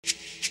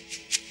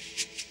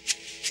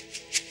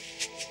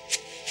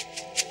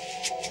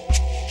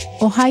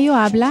Ohio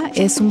Habla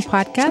es un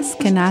podcast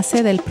que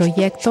nace del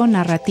proyecto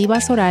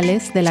Narrativas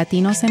Orales de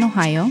Latinos en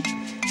Ohio,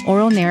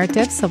 Oral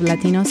Narratives of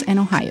Latinos in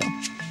Ohio.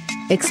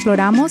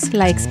 Exploramos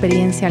la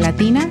experiencia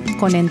latina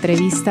con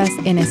entrevistas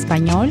en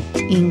español,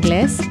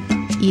 inglés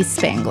y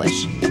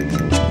Spanglish.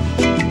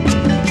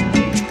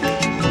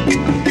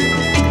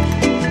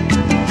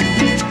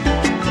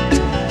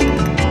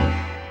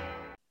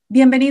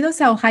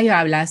 Bienvenidos a Ohio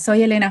Habla.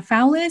 Soy Elena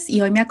Fowles y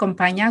hoy me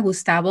acompaña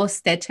Gustavo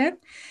Stecher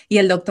y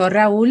el Dr.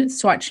 Raúl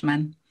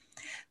Schwartzman.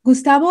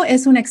 Gustavo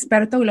es un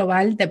experto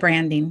global de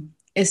branding.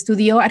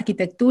 Estudió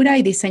arquitectura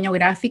y diseño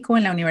gráfico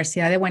en la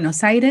Universidad de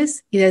Buenos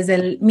Aires y desde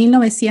el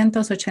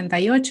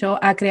 1988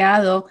 ha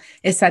creado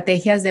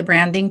estrategias de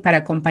branding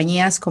para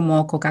compañías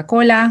como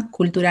Coca-Cola,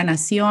 Cultura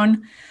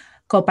Nación,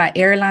 Copa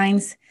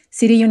Airlines,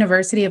 City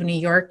University of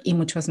New York y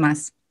muchos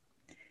más.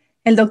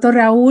 El Dr.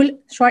 Raúl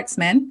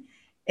Schwartzman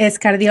es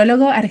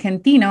cardiólogo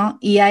argentino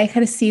y ha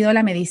ejercido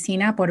la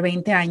medicina por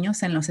 20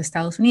 años en los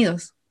Estados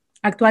Unidos.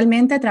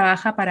 Actualmente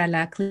trabaja para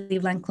la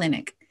Cleveland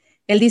Clinic.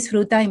 Él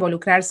disfruta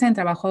involucrarse en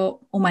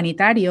trabajo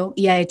humanitario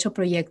y ha hecho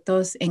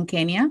proyectos en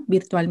Kenia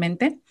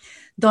virtualmente,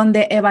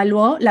 donde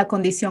evaluó la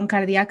condición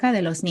cardíaca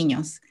de los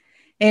niños.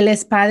 Él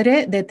es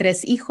padre de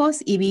 3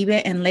 hijos y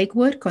vive en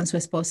Lakewood con su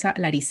esposa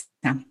Larissa.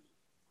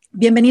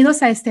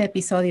 Bienvenidos a este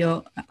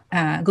episodio,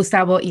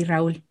 Gustavo y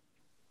Raúl.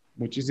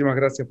 Muchísimas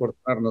gracias por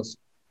tenernos.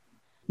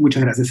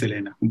 Muchas gracias,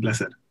 Elena. Un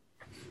placer.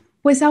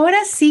 Pues ahora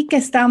sí que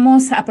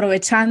estamos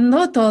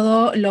aprovechando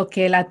todo lo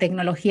que la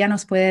tecnología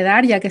nos puede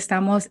dar, ya que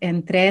estamos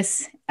en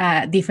 3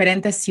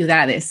 diferentes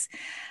ciudades,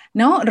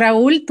 ¿no?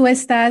 Raúl, tú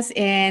estás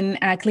en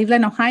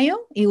Cleveland,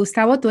 Ohio, y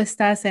Gustavo, tú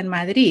estás en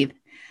Madrid.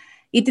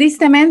 Y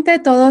tristemente,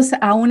 todos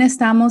aún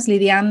estamos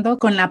lidiando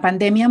con la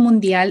pandemia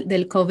mundial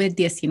del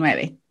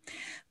COVID-19.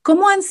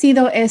 ¿Cómo han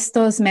sido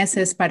estos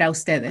meses para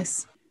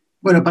ustedes?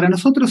 Bueno, para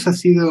nosotros ha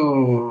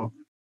sido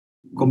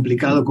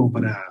complicado como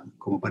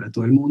para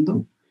todo el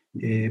mundo,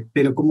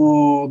 pero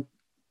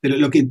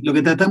lo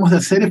que tratamos de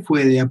hacer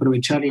fue de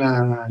aprovechar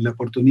la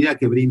oportunidad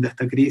que brinda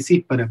esta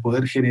crisis para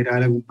poder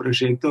generar algún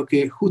proyecto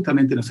que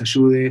justamente nos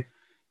ayude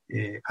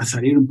a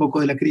salir un poco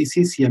de la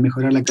crisis y a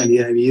mejorar la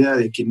calidad de vida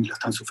de quienes lo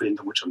están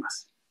sufriendo mucho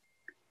más.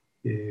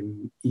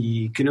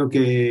 Y creo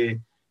que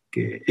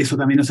eso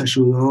también nos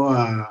ayudó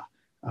a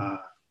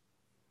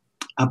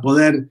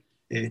poder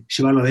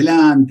llevarlo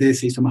adelante,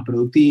 se hizo más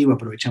productivo,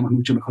 aprovechamos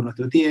mucho mejor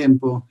nuestro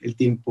tiempo,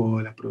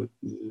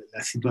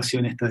 la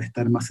situación esta de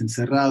estar más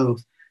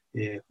encerrados,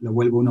 lo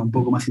vuelve uno un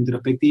poco más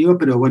introspectivo,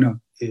 pero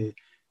bueno,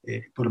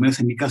 por lo menos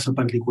en mi caso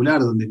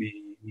particular, donde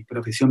mi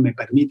profesión me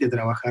permite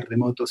trabajar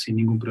remoto sin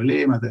ningún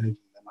problema, la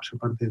mayor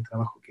parte del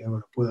trabajo que hago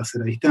lo puedo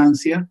hacer a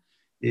distancia,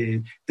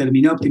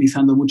 terminé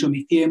optimizando mucho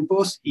mis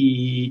tiempos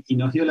y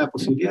nos dio la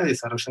posibilidad de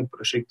desarrollar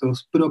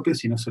proyectos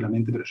propios y no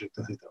solamente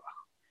proyectos de trabajo.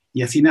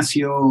 Y así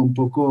nació un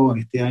poco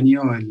este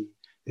año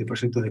el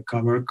proyecto de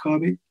Cover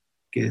COVID,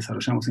 que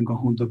desarrollamos en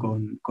conjunto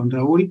con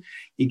Raúl,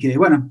 y que,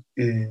 bueno,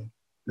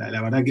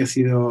 la verdad que ha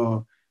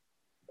sido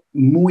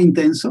muy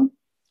intenso,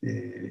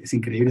 es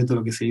increíble todo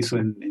lo que se hizo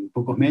en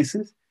pocos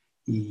meses,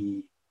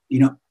 y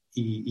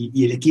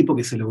el equipo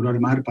que se logró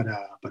armar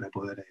para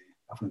poder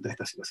afrontar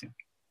esta situación.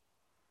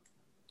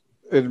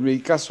 En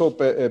mi caso,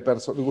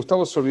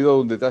 Gustavo se olvidó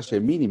de un detalle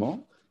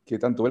mínimo, que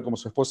tanto él como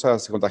su esposa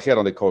se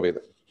contagiaron de COVID.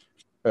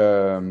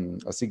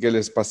 Así que él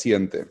es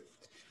paciente,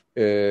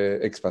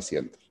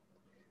 expaciente.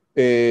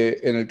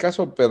 En el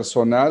caso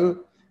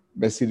personal,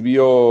 me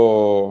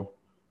sirvió,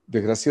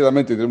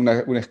 desgraciadamente,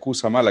 tener una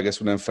excusa mala, que es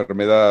una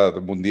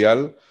enfermedad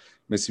mundial,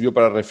 me sirvió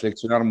para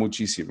reflexionar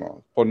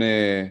muchísimo.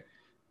 Pone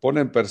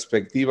en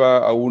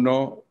perspectiva a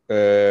uno,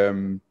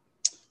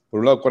 por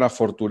un lado, cuán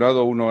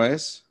afortunado uno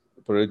es,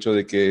 por el hecho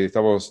de que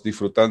estamos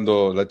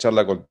disfrutando la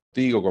charla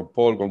contigo, con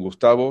Paul, con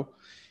Gustavo,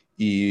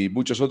 y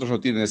muchos otros no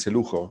tienen ese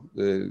lujo,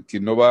 que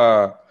no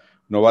va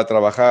a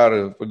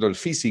trabajar, bueno, el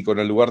físico en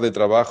el lugar de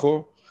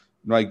trabajo,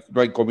 no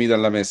hay comida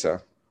en la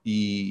mesa,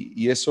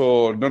 y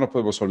eso no nos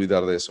podemos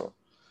olvidar de eso.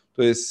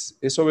 Entonces,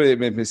 eso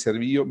me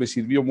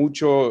sirvió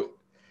mucho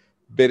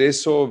ver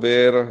eso,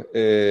 ver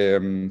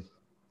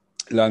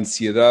la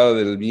ansiedad,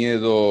 el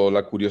miedo,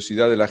 la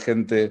curiosidad de la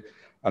gente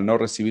al no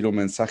recibir un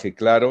mensaje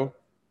claro,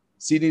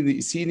 sin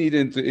ir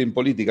en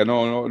política,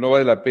 no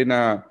vale la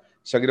pena.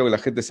 Ya creo que la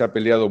gente se ha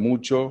peleado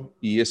mucho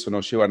y eso no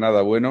lleva a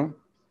nada bueno,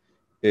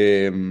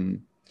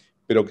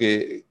 pero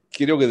que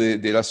creo que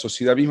de la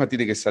sociedad misma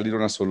tiene que salir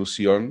una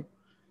solución.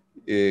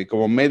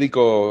 Como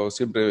médico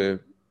siempre,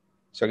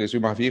 ya que soy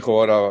más viejo,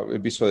 ahora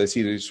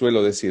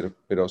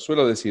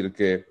suelo decir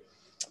que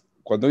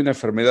cuando hay una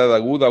enfermedad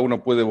aguda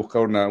uno puede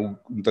buscar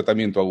un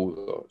tratamiento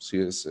agudo.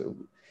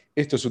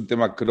 Esto es un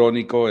tema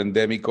crónico,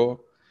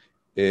 endémico,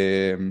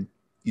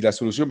 y la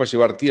solución va a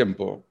llevar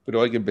tiempo,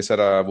 pero hay que empezar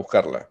a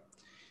buscarla.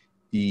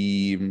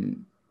 Y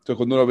entonces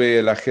cuando uno ve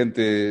a la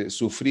gente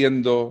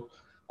sufriendo,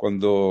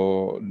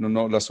 cuando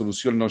la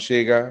solución no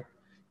llega,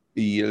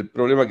 y el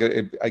problema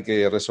que hay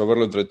que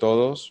resolverlo entre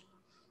todos,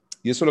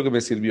 y eso es lo que me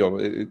sirvió.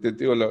 Te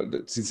digo,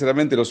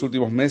 sinceramente, los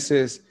últimos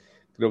meses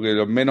creo que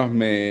lo menos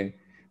me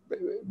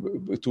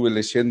estuve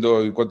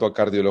leyendo en cuanto a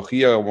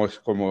cardiología,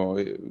 como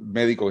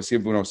médico que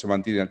siempre uno se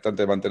mantiene al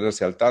tanto de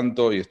mantenerse al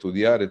tanto y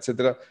estudiar,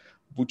 etcétera,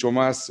 mucho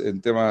más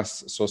en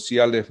temas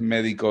sociales,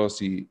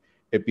 médicos y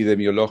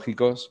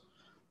epidemiológicos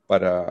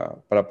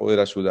para poder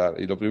ayudar.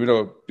 Y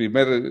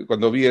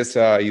cuando vi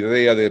esa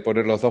idea de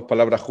poner las dos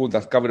palabras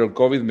juntas, cabro el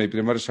COVID, mi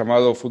primer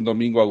llamado fue un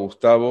domingo a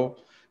Gustavo,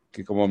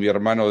 que como mi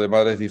hermano de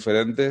madres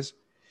diferentes,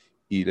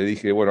 y le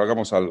dije, bueno,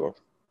 hagamos algo.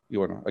 Y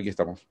bueno, aquí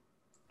estamos.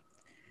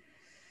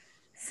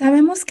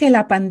 Sabemos que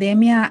la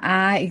pandemia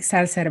ha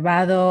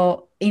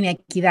exacerbado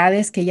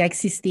inequidades que ya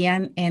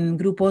existían en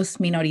grupos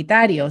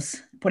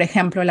minoritarios, por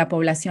ejemplo, la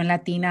población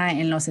latina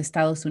en los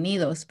Estados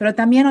Unidos, pero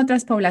también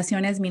otras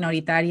poblaciones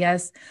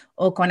minoritarias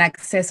o con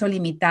acceso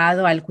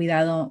limitado al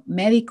cuidado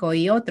médico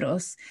y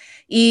otros.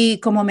 Y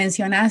como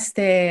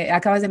mencionaste,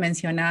 acabas de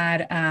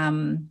mencionar,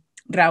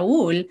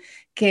 Raúl,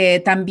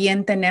 que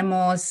también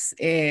tenemos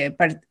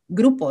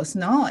grupos,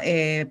 ¿no?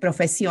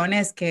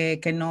 Profesiones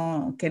que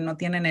no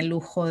tienen el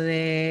lujo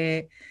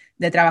de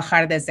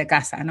trabajar desde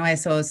casa, ¿no?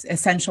 Esos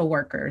essential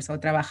workers o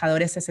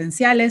trabajadores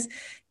esenciales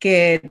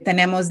que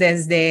tenemos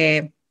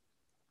desde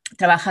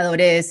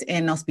trabajadores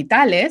en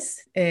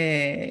hospitales,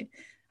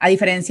 a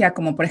diferencia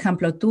como por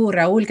ejemplo tú,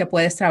 Raúl, que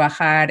puedes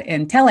trabajar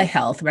en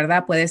telehealth,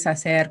 ¿verdad? Puedes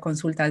hacer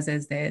consultas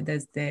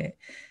desde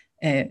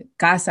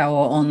casa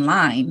o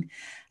online.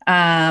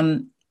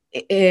 Um,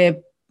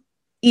 eh,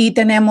 y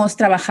tenemos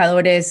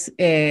trabajadores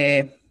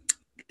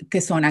que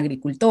son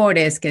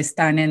agricultores, que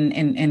están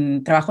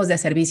en trabajos de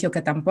servicio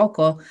que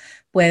tampoco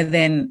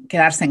pueden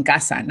quedarse en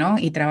casa, ¿no?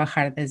 Y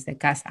trabajar desde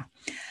casa.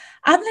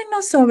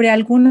 Háblenos sobre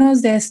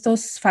algunos de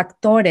estos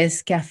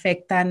factores que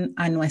afectan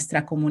a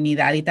nuestra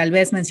comunidad y tal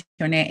vez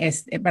mencioné,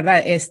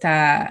 ¿verdad?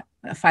 Esta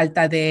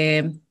falta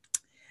de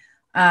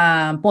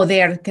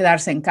poder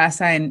quedarse en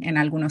casa en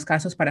algunos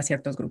casos para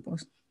ciertos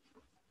grupos.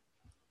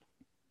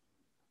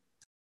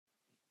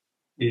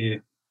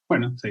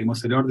 Bueno,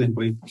 seguimos el orden,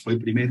 voy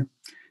primero.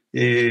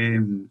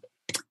 En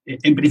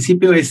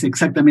principio es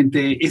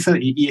exactamente esa,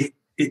 y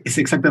es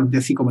exactamente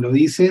así como lo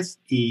dices,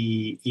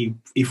 y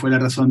fue la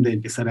razón de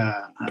empezar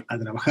a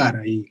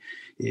trabajar.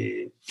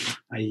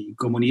 Hay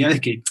comunidades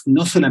que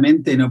no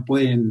solamente no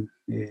pueden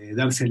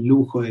darse el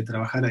lujo de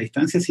trabajar a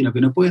distancia, sino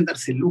que no pueden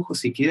darse el lujo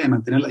siquiera de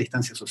mantener la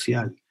distancia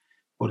social,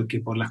 porque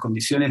por las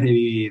condiciones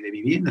de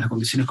vivienda, las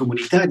condiciones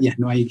comunitarias,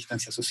 no hay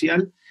distancia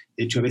social.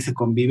 De hecho, a veces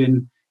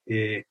conviven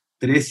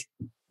 3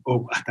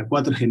 o hasta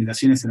 4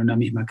 generaciones en una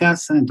misma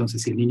casa.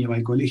 Entonces, si el niño va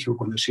al colegio,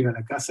 cuando llega a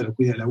la casa lo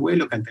cuida el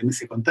abuelo, que también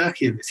se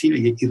contagia, el vecino,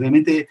 y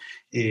realmente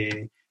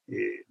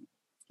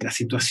la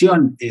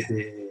situación es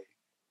de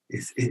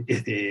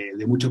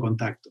mucho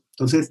contacto.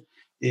 Entonces,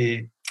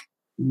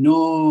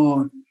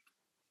 no,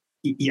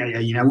 y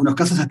en algunos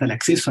casos hasta el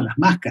acceso a las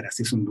máscaras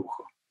es un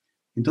lujo.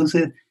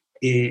 Entonces,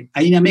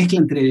 hay una mezcla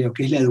entre lo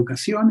que es la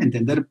educación,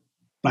 entender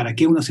para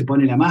qué uno se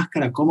pone la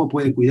máscara, cómo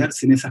puede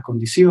cuidarse en esas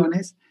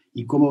condiciones,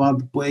 y cómo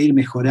puede ir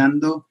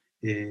mejorando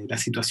la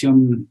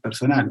situación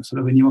personal.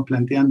 Nosotros venimos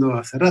planteando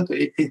hace rato,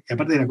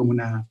 aparte era como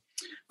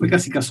fue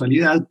casi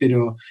casualidad,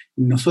 pero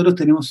nosotros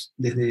tenemos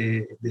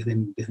desde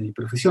mi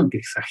profesión, que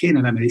es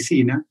ajena a la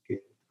medicina,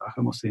 que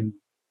trabajamos en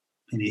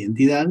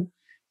identidad,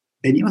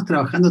 venimos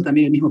trabajando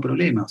también el mismo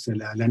problema, o sea,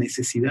 la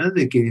necesidad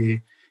de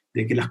que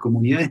las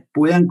comunidades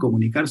puedan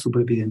comunicar su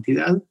propia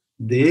identidad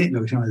de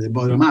lo que se llama de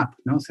bottom up,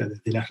 ¿no? O sea,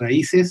 desde las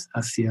raíces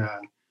hacia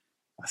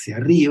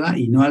arriba,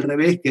 y no al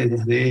revés, que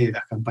desde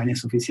las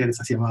campañas oficiales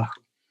hacia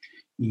abajo.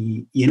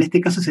 Y en este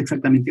caso es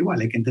exactamente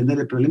igual, hay que entender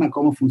el problema,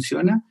 cómo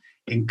funciona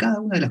en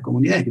cada una de las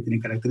comunidades que tienen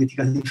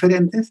características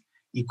diferentes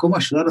y cómo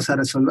ayudarlos a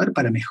resolver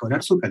para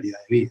mejorar su calidad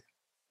de vida.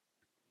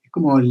 Es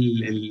como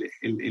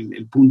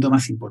el punto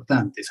más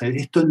importante. O sea,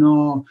 nosotros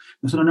no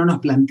nos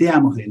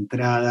planteamos de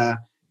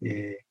entrada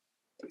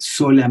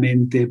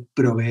solamente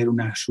proveer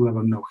una ayuda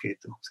con un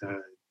objeto, o sea,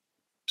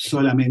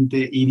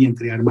 solamente ir y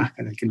entregar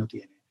máscara al que no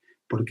tiene.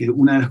 Porque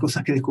una de las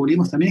cosas que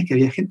descubrimos también es que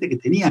había gente que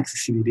tenía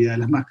accesibilidad a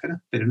las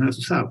máscaras, pero no las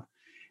usaba.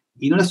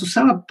 Y no las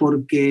usaba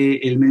porque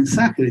el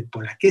mensaje de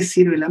 ¿para qué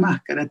sirve la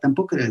máscara?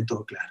 Tampoco era del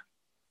todo claro.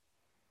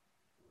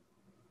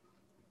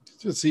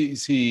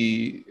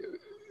 Sí.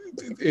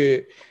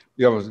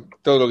 Digamos,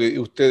 todo lo que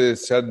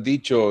ustedes se han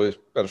dicho es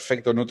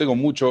perfecto. No tengo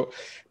mucho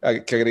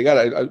que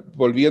agregar.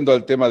 Volviendo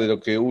al tema de lo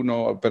que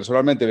uno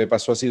personalmente me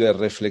pasó así de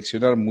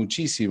reflexionar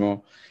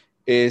muchísimo,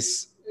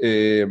 es...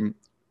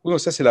 uno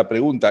se hace la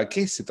pregunta,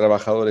 ¿qué es el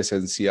trabajador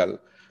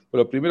esencial?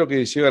 Pues lo primero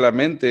que llega a la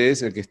mente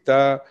es el que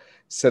está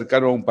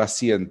cercano a un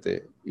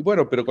paciente. Y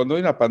bueno, pero cuando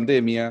hay una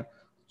pandemia,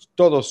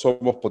 todos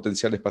somos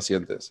potenciales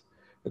pacientes.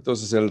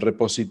 Entonces, el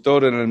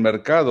repositor en el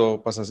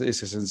mercado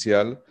es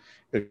esencial,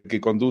 el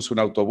que conduce un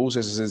autobús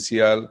es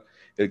esencial,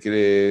 el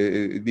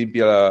que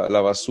limpia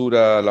la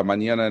basura a la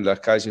mañana en las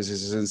calles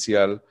es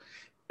esencial.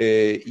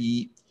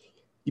 Y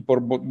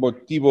por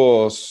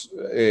motivos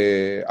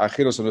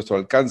ajenos a nuestro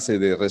alcance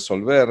de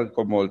resolver,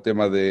 como el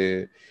tema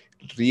de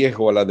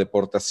riesgo a la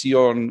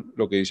deportación,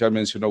 lo que ya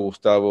mencionó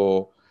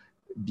Gustavo,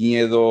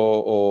 miedo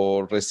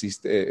o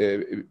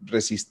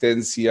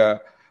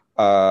resistencia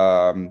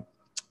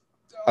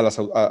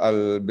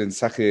al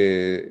mensaje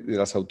de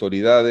las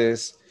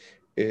autoridades.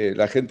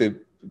 La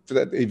gente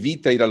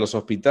evita ir a los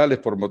hospitales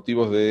por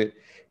motivos de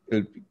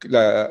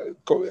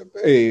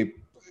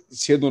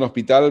siendo un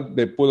hospital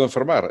me puedo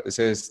enfermar.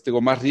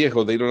 Tengo más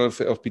riesgo de ir a un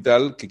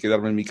hospital que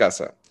quedarme en mi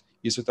casa.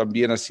 Y eso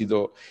también ha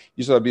sido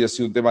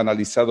un tema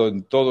analizado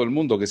en todo el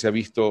mundo, que se ha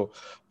visto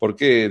por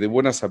qué de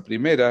buenas a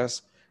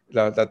primeras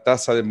la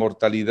tasa de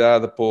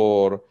mortalidad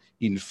por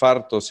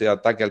infarto, sea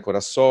ataque al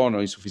corazón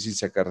o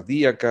insuficiencia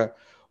cardíaca,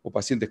 o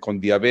pacientes con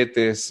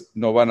diabetes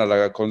no van a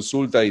la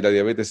consulta y la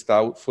diabetes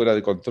está fuera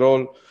de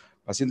control,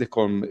 pacientes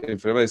con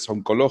enfermedades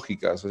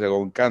oncológicas, o sea,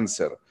 con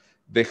cáncer,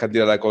 dejan de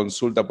ir a la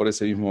consulta por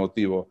ese mismo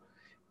motivo.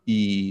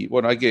 Y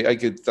bueno, hay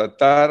que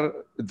tratar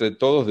entre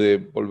todos de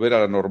volver a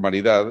la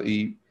normalidad,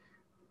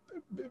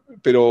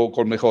 pero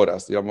con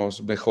mejoras,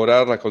 digamos,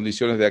 mejorar las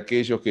condiciones de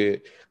aquellos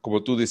que,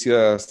 como tú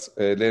decías,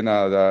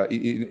 Elena,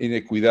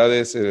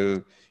 inequidades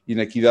en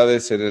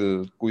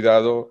el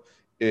cuidado,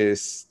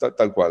 es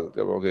tal cual,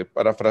 digamos, que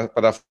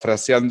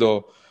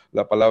parafraseando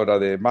la palabra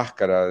de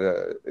máscara,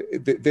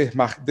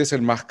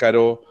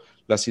 desenmascaró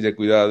las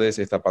inequidades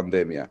esta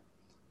pandemia.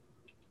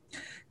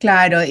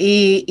 Claro,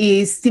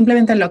 y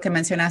simplemente lo que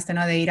mencionaste,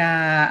 ¿no? De ir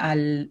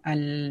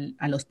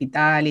al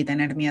hospital y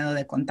tener miedo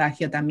de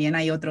contagio, también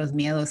hay otros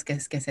miedos que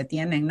se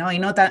tienen, ¿no? Y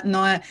no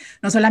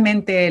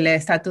solamente el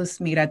estatus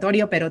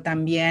migratorio, pero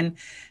también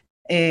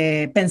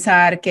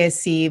pensar que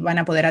si van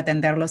a poder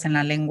atenderlos en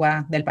la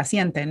lengua del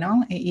paciente,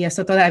 ¿no? Y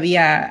eso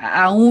todavía,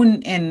 aún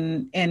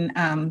en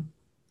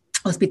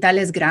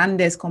hospitales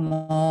grandes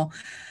como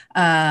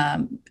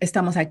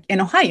estamos aquí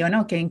en Ohio,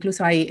 ¿no? Que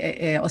incluso hay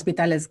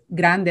hospitales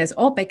grandes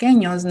o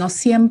pequeños, no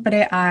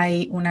siempre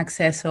hay un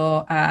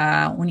acceso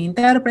a un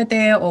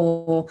intérprete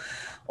o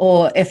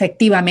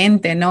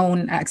efectivamente, ¿no?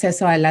 Un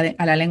acceso a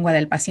la lengua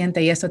del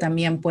paciente, y esto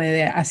también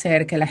puede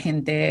hacer que la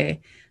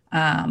gente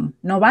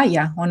no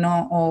vaya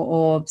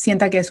o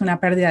sienta que es una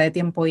pérdida de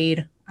tiempo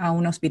ir a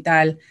un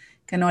hospital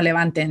que no le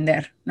va a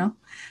entender, ¿no?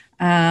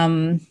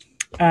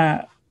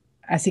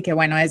 Así que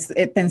bueno, es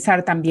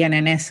pensar también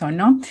en eso,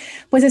 ¿no?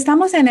 Pues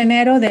estamos en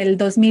enero del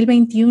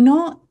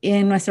 2021.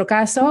 En nuestro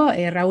caso,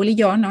 Raúl y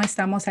yo, ¿no?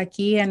 Estamos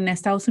aquí en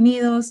Estados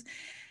Unidos.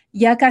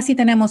 Ya casi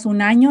tenemos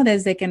un año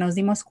desde que nos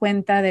dimos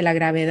cuenta de la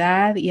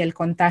gravedad y el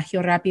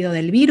contagio rápido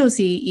del virus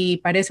y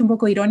parece un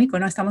poco irónico,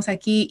 ¿no? Estamos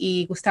aquí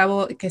y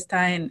Gustavo, que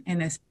está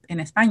en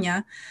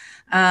España,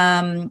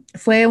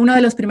 fue uno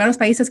de los primeros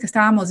países que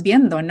estábamos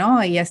viendo,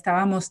 ¿no? Y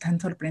estábamos tan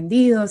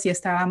sorprendidos y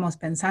estábamos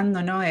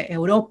pensando, ¿no?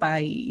 Europa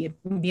y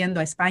viendo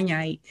a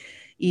España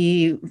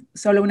y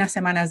solo unas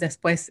semanas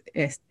después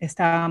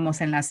estábamos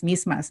en las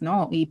mismas,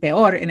 ¿no? Y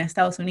peor, en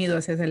Estados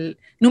Unidos es el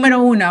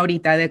número 1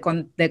 ahorita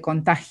de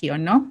contagio,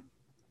 ¿no?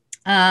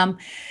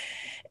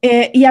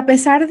 Y a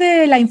pesar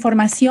de la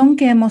información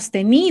que hemos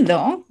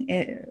tenido,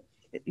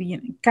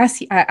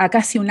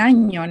 casi un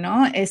año,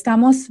 ¿no?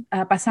 Estamos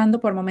pasando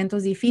por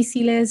momentos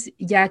difíciles,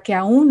 ya que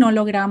aún no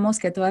logramos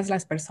que todas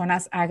las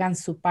personas hagan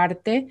su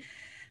parte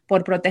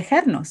por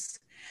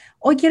protegernos.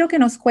 Hoy quiero que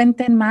nos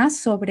cuenten más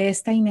sobre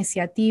esta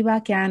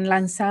iniciativa que han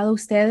lanzado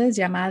ustedes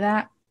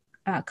llamada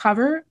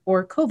Cover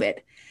or COVID.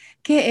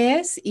 ¿Qué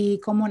es y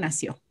cómo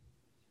nació?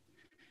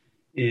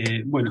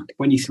 Bueno,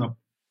 buenísimo.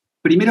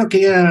 Primero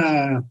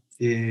quería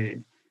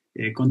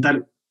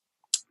contar,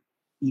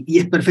 y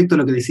es perfecto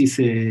lo que decís,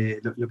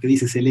 lo que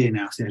dices,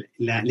 Elena, o sea,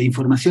 la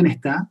información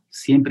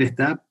siempre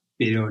está,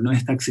 pero no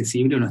está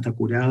accesible o no está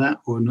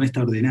curada o no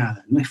está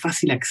ordenada. No es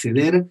fácil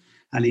acceder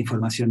a la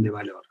información de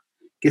valor,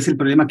 que es el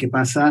problema que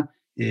pasa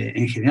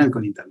en general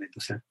con Internet. O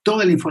sea,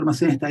 toda la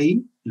información está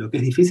ahí, lo que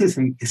es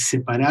difícil es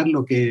separar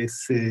lo que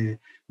es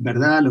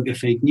verdad, lo que es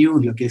fake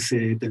news, lo que es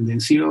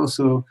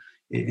tendencioso.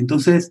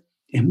 Entonces,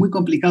 es muy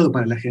complicado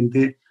para la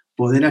gente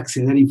poder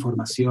acceder a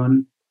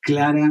información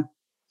clara,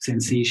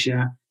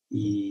 sencilla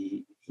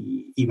y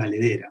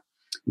valedera.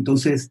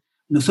 Entonces,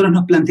 nosotros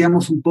nos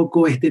planteamos un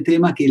poco este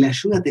tema, que la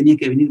ayuda tenía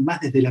que venir más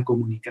desde la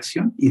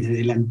comunicación y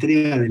desde la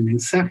entrega del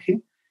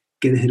mensaje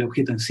que desde el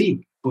objeto en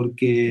sí,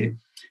 porque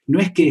no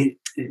es que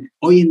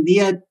hoy en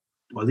día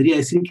podría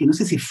decir que no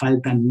sé si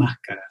faltan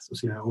máscaras, o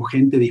sea, o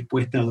gente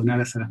dispuesta a donar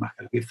esas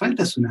máscaras. Lo que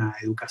falta es una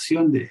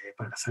educación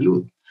para la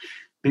salud.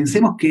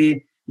 Pensemos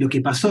que lo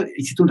que pasó,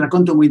 hiciste un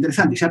raconto muy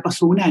interesante, ya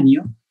pasó un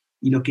año,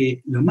 y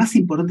lo más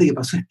importante que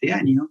pasó este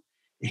año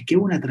es que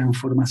hubo una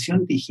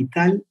transformación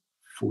digital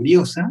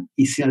furiosa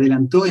y se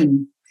adelantó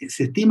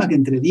se estima que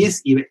entre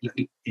 10 y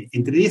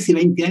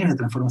 20 años la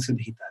transformación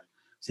digital.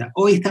 O sea,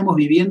 hoy estamos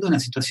viviendo una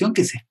situación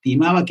que se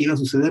estimaba que iba a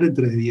suceder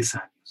dentro de 10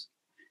 años.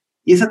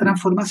 Y esa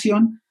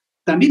transformación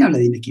también habla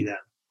de inequidad,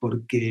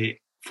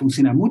 porque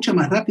funciona mucho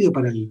más rápido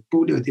para el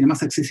público que tiene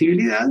más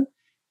accesibilidad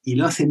y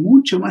lo hace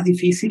mucho más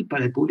difícil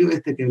para el público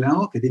que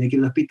hablamos, que tiene que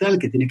ir al hospital,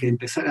 que tiene que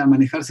empezar a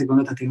manejarse con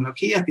otras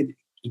tecnologías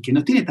y que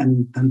no tiene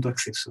tanto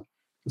acceso.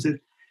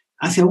 Entonces,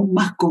 hace aún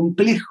más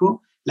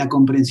complejo la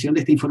comprensión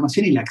de esta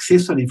información y el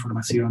acceso a la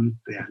información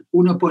real.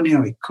 Uno pone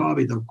hoy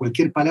COVID o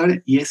cualquier palabra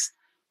y es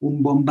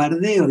un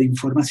bombardeo de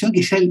información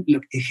que ya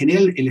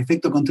genera el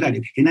efecto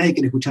contrario, que es que nadie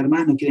quiere escuchar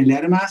más, no quieren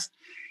leer más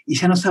y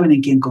ya no saben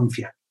en quién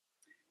confiar.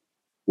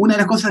 Una de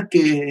las cosas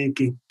que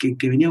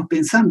veníamos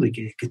pensando y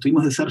que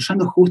estuvimos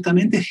desarrollando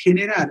justamente es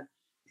generar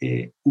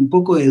un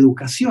poco de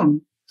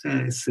educación, o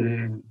sea, es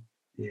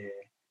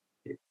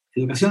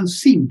educación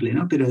simple,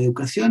 ¿no? Pero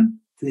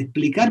educación de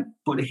explicar,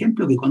 por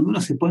ejemplo, que cuando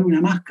uno se pone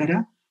una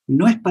máscara,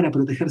 no es para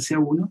protegerse a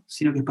uno,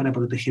 sino que es para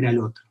proteger al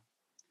otro.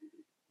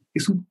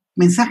 Es un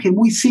mensaje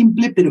muy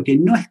simple, pero que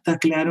no está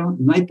claro,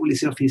 no hay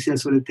publicidad oficial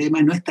sobre el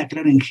tema, no está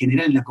claro en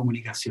general en la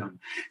comunicación.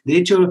 De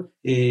hecho,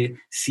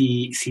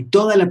 si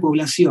toda la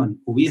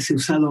población hubiese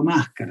usado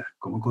máscara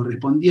como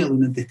correspondía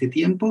durante este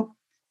tiempo,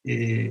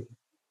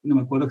 no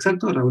me acuerdo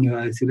exacto, Raúl me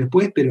va a decir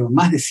después, pero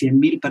más de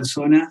 100.000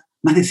 personas,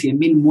 más de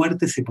 100.000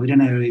 muertes se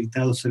podrían haber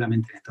evitado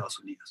solamente en Estados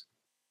Unidos.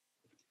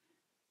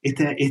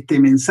 Este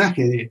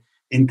mensaje de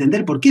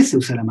entender por qué se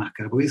usa la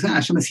máscara, porque dicen,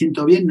 yo me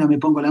siento bien, no me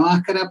pongo la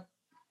máscara.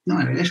 No,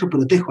 en realidad yo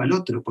protejo al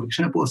otro, porque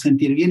yo no puedo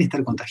sentir bien y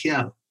estar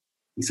contagiado,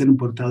 y ser un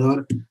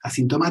portador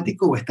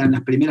asintomático o estar en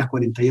las primeras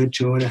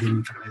 48 horas de la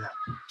enfermedad.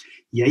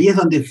 Y ahí es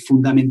donde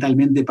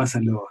fundamentalmente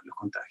pasan los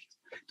contagios.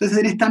 Entonces,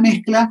 en esta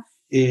mezcla,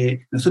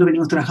 nosotros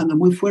venimos trabajando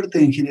muy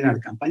fuerte en generar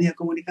campaña de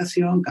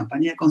comunicación,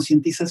 campaña de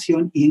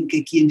concientización, y en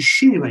que quien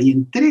lleva y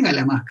entrega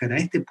la máscara a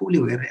este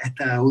público, a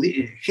esta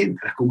gente,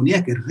 a las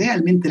comunidades que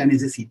realmente la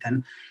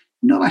necesitan,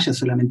 no vaya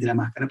solamente la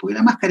máscara, porque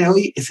la máscara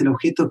hoy es el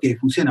objeto que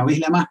funciona. Hoy es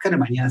la máscara,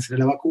 mañana será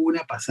la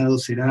vacuna, pasado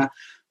será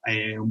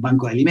un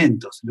banco de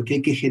alimentos. Lo que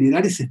hay que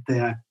generar es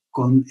esta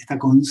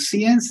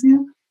conciencia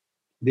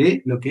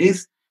de lo que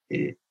es,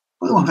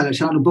 podemos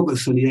llamarlo un poco de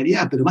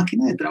solidaridad, pero más que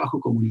nada de trabajo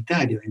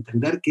comunitario, de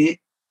entender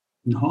que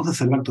nos vamos a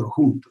salvar todos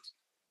juntos,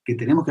 que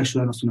tenemos que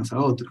ayudarnos unos a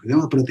otros, que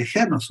tenemos que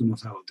protegernos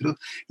unos a otros,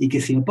 y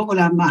que si me pongo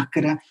la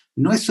máscara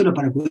no es solo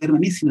para cuidarme a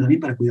mí, sino también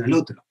para cuidar al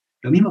otro.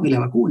 Lo mismo que la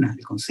vacuna,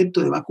 el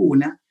concepto de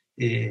vacuna,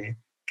 que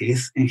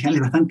en general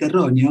es bastante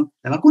erróneo,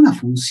 la vacuna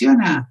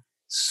funciona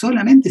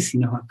solamente si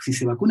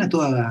se vacuna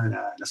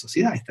toda la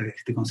sociedad,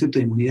 este concepto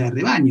de inmunidad de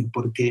rebaño,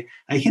 porque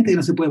hay gente que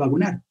no se puede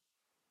vacunar.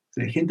 O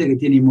sea, hay gente que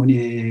tiene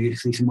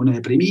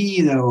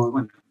inmunodeprimida, o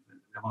bueno,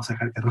 vamos a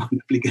dejar que Ron lo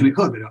explique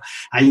mejor, pero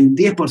hay un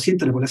 10%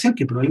 de la población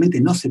que probablemente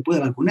no se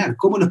puede vacunar.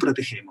 ¿Cómo los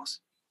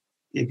protegemos?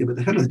 Y hay que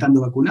protegerlos estando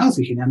vacunados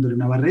y generándole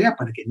una barrera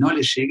para que no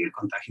les llegue el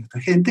contagio a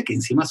esta gente, que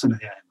encima son las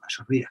de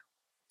mayor riesgo.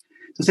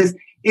 Entonces,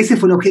 ese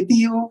fue el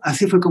objetivo,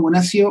 así fue como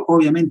nació,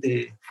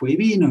 obviamente fue y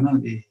vino,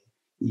 ¿no?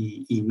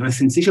 Y no es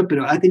sencillo,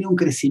 pero ha tenido un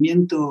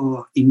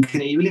crecimiento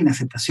increíble, una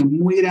aceptación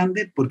muy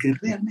grande, porque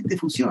realmente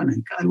funciona.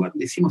 En cada lugar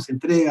donde hicimos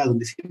entrega,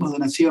 donde hicimos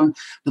donación,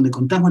 donde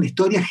contamos la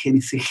historia,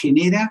 se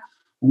genera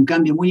un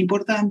cambio muy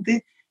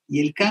importante, y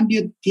el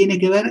cambio tiene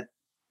que ver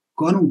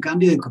con un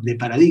cambio de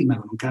paradigma,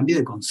 con un cambio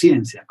de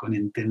conciencia, con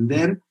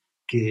entender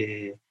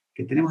que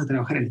tenemos que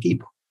trabajar en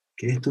equipo,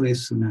 que esto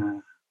es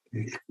un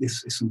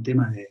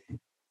tema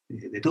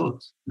de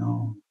todos,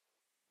 ¿no?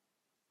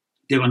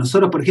 Digo,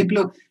 nosotros, por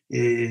ejemplo,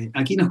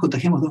 aquí nos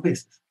contagiamos 2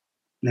 veces.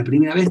 La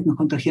primera vez nos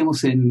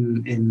contagiamos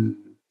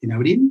en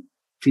abril,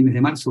 fines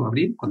de marzo o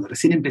abril, cuando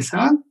recién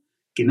empezaba,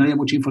 que no había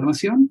mucha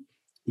información,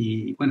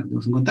 y bueno,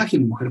 tuvimos un contagio,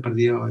 mi mujer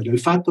perdió el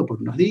olfato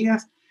por unos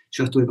días,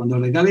 yo estuve con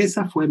dolor de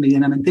cabeza, fue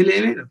medianamente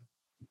leve,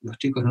 los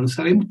chicos no lo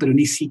sabemos, pero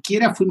ni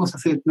siquiera fuimos a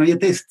hacer, no había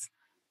test.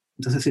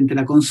 Entonces, entre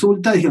la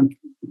consulta, dijeron,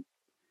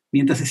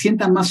 mientras se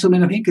sientan más o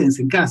menos bien,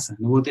 quédense en casa.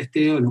 No hubo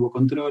testeo, no hubo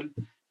control,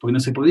 porque no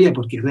se podía,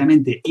 porque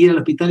realmente ir al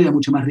hospital era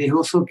mucho más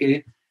riesgoso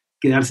que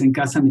quedarse en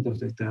casa mientras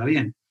usted estaba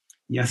bien.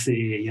 Y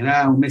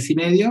hará un mes y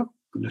medio,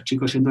 con los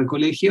chicos yendo al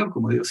colegio,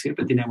 como digo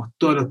siempre, teníamos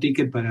todos los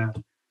tickets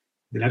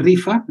de la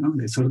rifa, ¿no?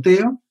 Del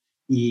sorteo,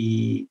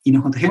 y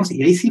nos contagiamos,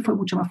 y ahí sí fue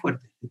mucho más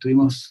fuerte.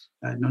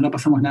 No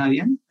pasamos nada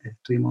bien,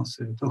 estuvimos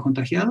todos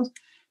contagiados,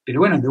 pero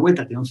bueno, de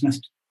vuelta tenemos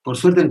por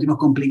suerte no tuvimos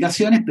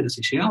complicaciones, pero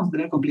si llegamos a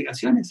tener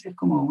complicaciones, es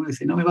como uno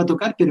dice, no me va a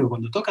tocar, pero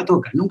cuando toca,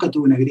 toca. Nunca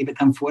tuve una gripe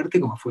tan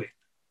fuerte como fue.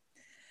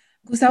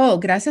 Gustavo,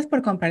 gracias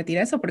por compartir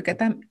eso, porque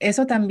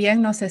eso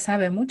también no se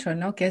sabe mucho,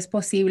 ¿no? Que es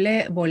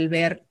posible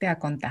volverte a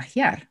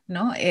contagiar,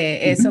 ¿no?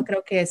 Eso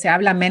creo que se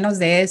habla menos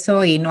de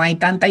eso y no hay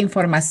tanta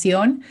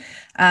información,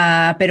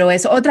 pero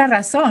es otra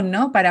razón,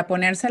 ¿no? Para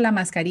ponerse la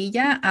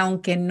mascarilla,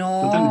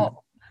 Totalmente.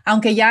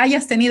 aunque ya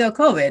hayas tenido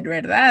COVID,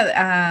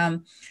 ¿verdad?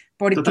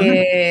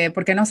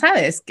 Porque no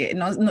sabes, que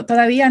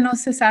todavía no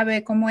se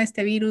sabe cómo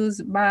este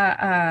virus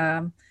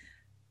va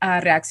a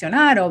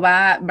reaccionar o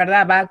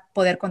 ¿verdad? Va a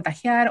poder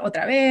contagiar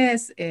otra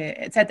vez,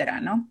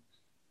 etcétera, ¿no?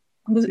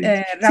 Sí,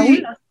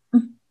 Raúl.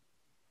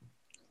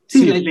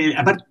 sí.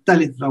 Aparte,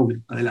 dale,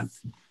 Raúl, adelante.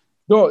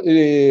 No,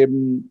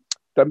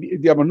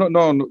 también, digamos,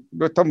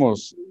 no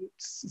estamos,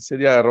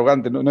 sería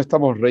arrogante, no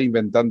estamos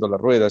reinventando la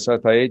rueda, ya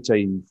está hecha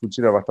y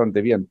funciona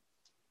bastante bien,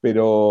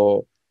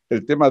 pero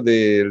el tema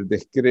del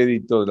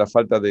descrédito, de la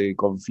falta de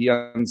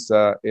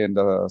confianza en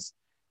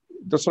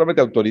no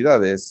solamente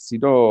autoridades,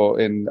 sino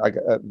en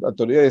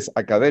autoridades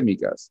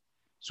académicas.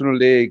 Si uno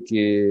lee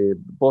que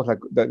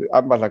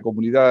ambas, la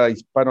comunidad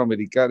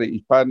hispanoamericana,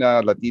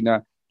 hispana,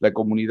 latina, la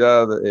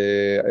comunidad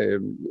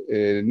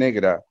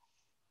negra,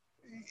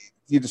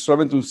 tiene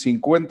solamente un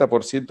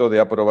 50% de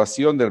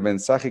aprobación del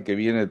mensaje que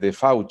viene de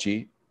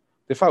Fauci.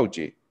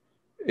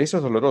 Eso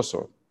es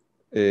doloroso.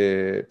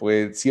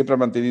 porque siempre ha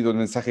mantenido un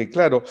mensaje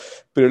claro,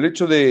 pero el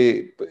hecho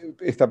de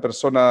esta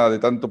persona de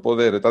tanto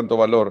poder, de tanto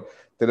valor,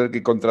 tener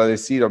que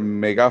contradecir a un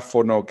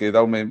megáfono que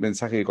da un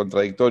mensaje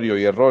contradictorio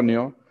y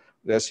erróneo,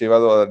 le ha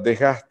llevado al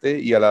desgaste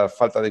y a la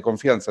falta de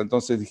confianza.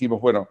 Entonces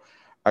dijimos, bueno,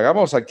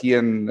 hagamos a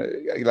quien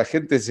la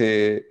gente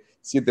se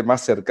siente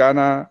más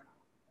cercana,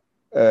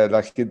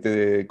 la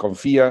gente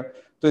confía.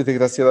 Entonces,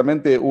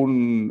 desgraciadamente,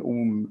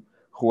 un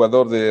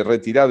jugador de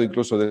retirado,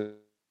 incluso de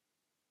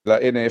la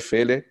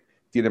NFL,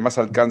 tiene más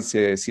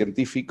alcance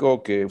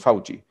científico que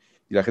Fauci,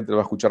 y la gente lo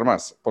va a escuchar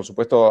más. Por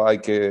supuesto, hay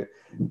que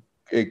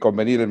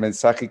convenir el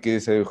mensaje que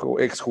ese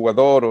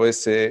exjugador o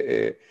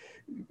ese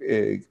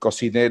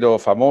cocinero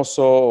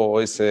famoso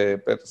o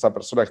esa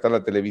persona que está en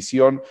la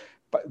televisión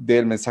dé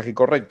el mensaje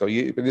correcto.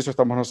 Y en eso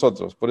estamos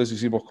nosotros. Por eso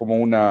hicimos como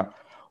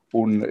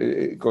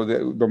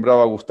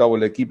nombraba Gustavo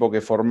el equipo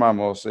que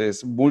formamos.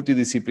 Es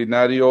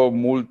multidisciplinario,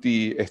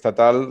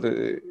 multiestatal,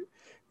 de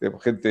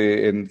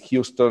gente en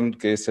Houston,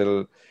 que es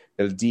el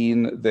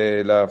dean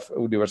de la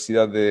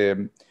Universidad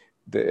de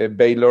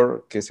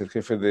Baylor, que es el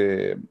jefe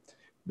de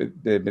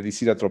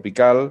medicina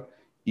tropical,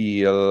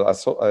 y el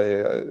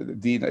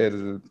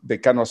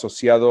decano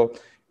asociado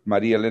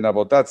María Elena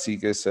Botazzi,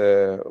 que es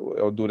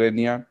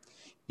hondureña,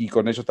 y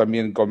con ellos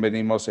también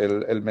convenimos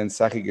el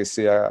mensaje que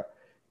sea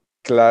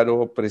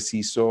claro,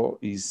 preciso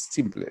y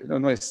simple.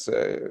 No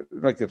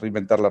hay que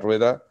reinventar la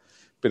rueda,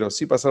 pero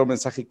sí pasar un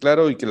mensaje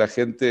claro y que la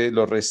gente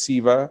lo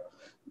reciba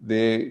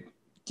de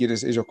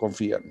quienes ellos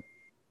confían.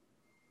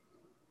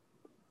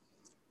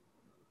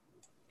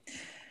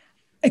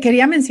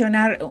 Quería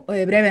mencionar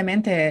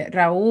brevemente,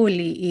 Raúl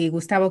y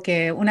Gustavo,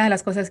 que una de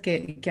las cosas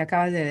que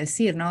acabas de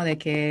decir, ¿no? De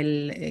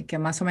que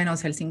más o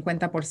menos el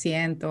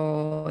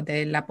 50%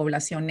 de la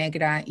población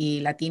negra y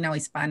latina o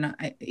hispana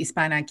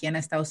aquí en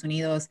Estados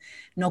Unidos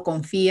no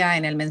confía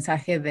en el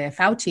mensaje de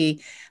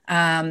Fauci.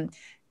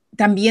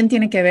 También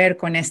tiene que ver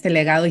con este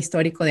legado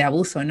histórico de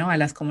abuso, ¿no? A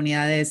las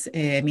comunidades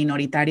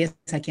minoritarias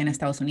aquí en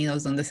Estados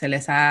Unidos, donde se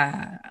les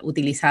ha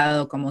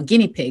utilizado como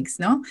guinea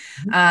pigs, ¿no?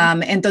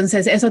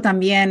 Entonces, eso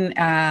también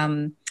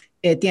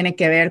tiene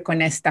que ver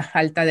con esta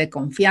falta de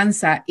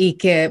confianza, y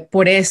que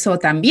por eso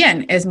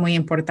también es muy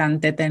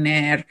importante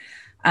tener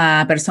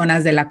a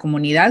personas de la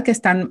comunidad que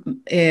están,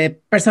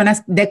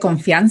 personas de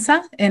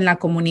confianza en la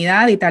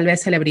comunidad, y tal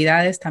vez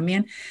celebridades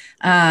también,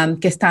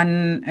 que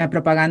están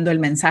propagando el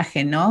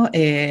mensaje, ¿no?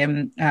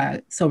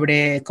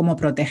 Sobre cómo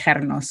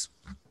protegernos.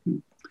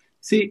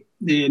 Sí,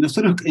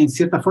 nosotros en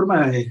cierta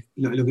forma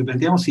lo que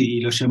planteamos y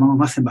lo llamamos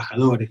más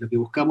embajadores, lo que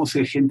buscamos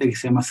es gente que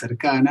sea más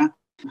cercana,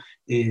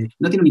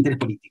 no tiene un interés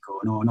político,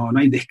 no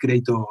hay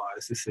descrédito a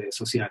veces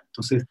social.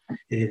 Entonces,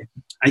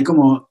 hay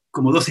como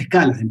dos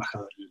escalas de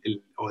embajador.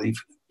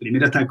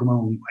 Primero está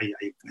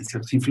hay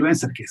ciertos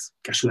influencers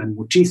que ayudan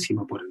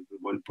muchísimo por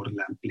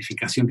la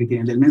amplificación que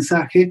tienen del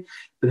mensaje,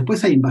 pero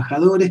después hay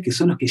embajadores que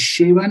son los que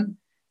llevan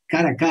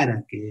cara a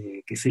cara,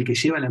 que es el que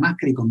lleva la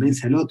máscara y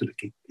convence al otro,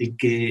 el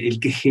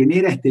que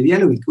genera este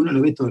diálogo y que uno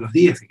lo ve todos los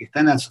días, el que está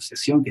en la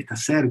asociación, que está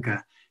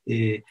cerca,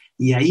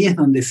 y ahí es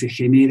donde se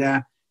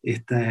genera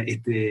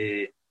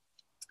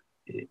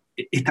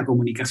esta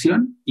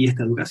comunicación y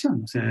esta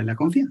educación, o sea, la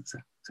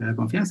confianza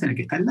en el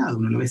que está al lado,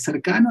 uno lo ve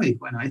cercano y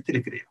bueno, a este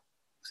le creo,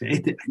 o sea,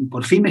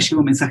 por fin me lleva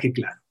un mensaje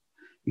claro,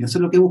 y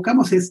nosotros lo que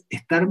buscamos es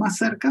estar más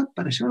cerca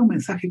para llevar un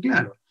mensaje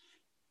claro.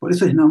 Por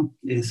eso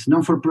es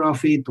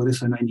non-for-profit, por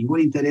eso no hay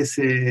ningún interés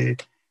de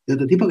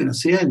otro tipo que no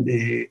sea el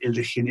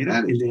de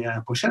generar, el de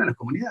apoyar a las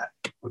comunidades,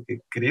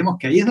 porque creemos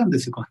que ahí es donde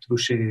se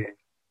construye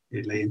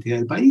la identidad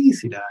del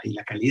país y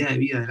la calidad de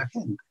vida de la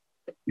gente.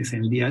 Es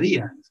en el día a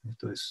día,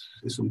 esto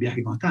es un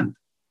viaje constante.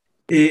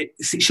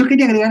 Yo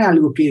quería agregar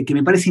algo que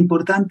me parece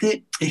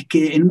importante, es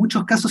que en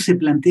muchos casos se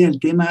plantea el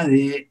tema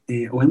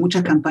o hay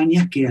muchas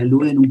campañas que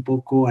aluden un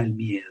poco al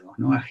miedo,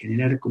 ¿no? A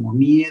generar como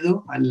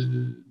miedo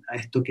a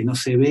esto que no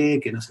se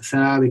ve, que no se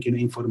sabe, que no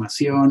hay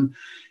información.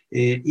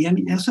 Y a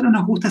nosotros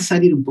nos gusta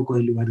salir un poco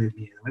del lugar del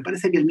miedo. Me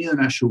parece que el miedo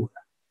no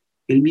ayuda.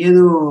 El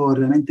miedo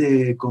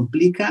realmente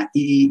complica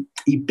y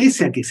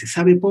pese a que se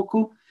sabe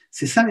poco,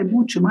 se sabe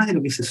mucho más de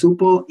lo que se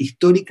supo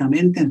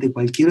históricamente ante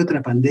cualquier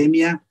otra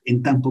pandemia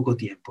en tan poco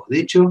tiempo. De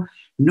hecho,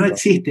 no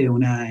existe en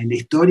la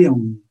historia,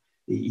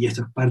 y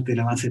esto es parte del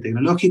avance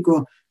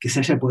tecnológico, que se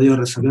haya podido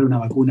resolver una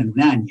vacuna en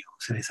un año.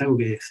 O sea, es algo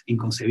que es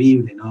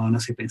inconcebible, no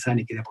se pensaba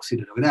ni que era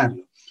posible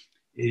lograrlo.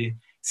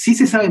 Sí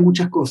se saben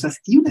muchas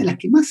cosas, y una de las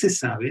que más se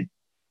sabe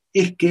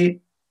es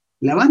que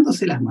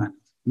lavándose las manos,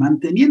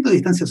 manteniendo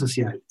distancia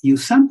social y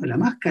usando la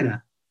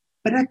máscara,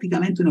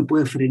 prácticamente uno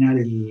puede frenar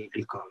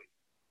el COVID.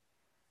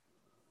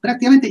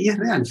 Prácticamente, y es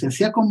real, o sea,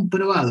 se ha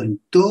comprobado en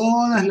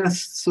todas las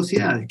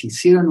sociedades que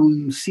hicieron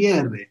un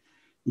cierre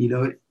y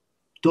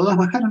todas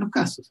bajaron los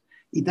casos.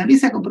 Y también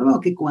se ha comprobado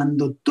que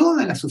cuando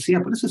toda la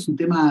sociedad, por eso es un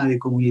tema de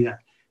comunidad,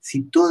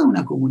 si toda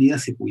una comunidad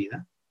se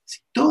cuida,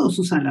 si todos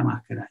usan la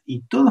máscara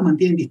y todos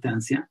mantienen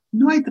distancia,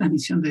 no hay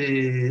transmisión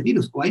de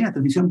virus, o hay una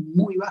transmisión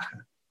muy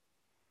baja.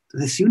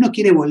 Entonces, si uno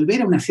quiere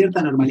volver a una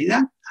cierta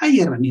normalidad, hay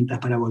herramientas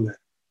para volver.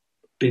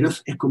 Pero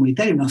es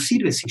comunitario, no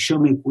sirve si yo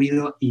me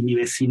cuido y mi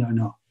vecino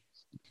no.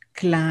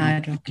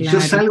 Claro, Y yo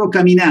claro. salgo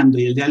caminando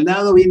y el de al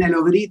lado viene a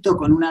los gritos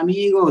con un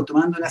amigo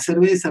tomando una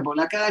cerveza por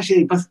la calle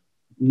y pasa.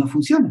 No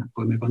funciona,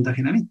 pues me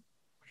contagian a mí.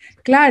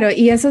 Claro,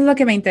 y eso es lo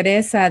que me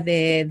interesa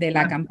de la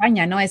Claro,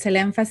 campaña, ¿no? Es el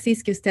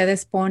énfasis que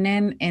ustedes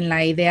ponen en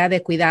la idea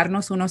de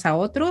cuidarnos unos a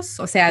otros,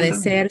 o sea, de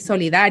totalmente. ser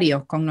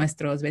solidario con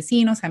nuestros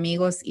vecinos,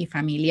 amigos y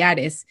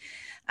familiares.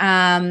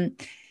 Am,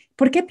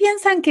 ¿Por qué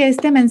piensan que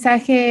este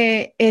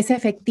mensaje es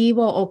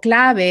efectivo o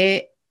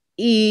clave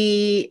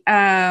y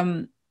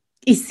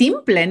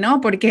simple, ¿no?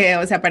 Porque,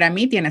 o sea, para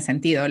mí tiene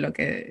sentido lo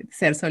que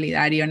ser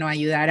solidario, no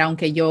ayudar,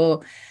 aunque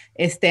yo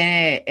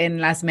esté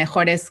en las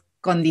mejores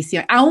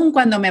condiciones, aun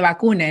cuando me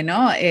vacune,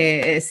 ¿no?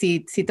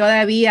 Si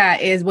todavía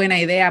es buena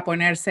idea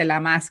ponerse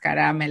la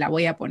máscara, me la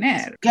voy a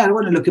poner. Claro,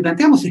 bueno, lo que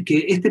planteamos es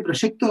que este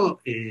proyecto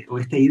o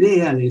esta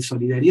idea de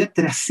solidaridad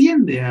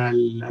trasciende a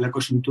la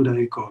coyuntura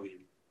del COVID.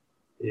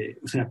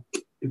 O sea,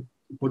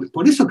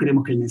 por eso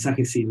creemos que el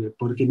mensaje sirve,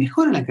 porque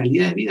mejora la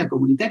calidad de vida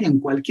comunitaria en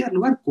cualquier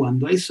lugar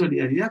cuando hay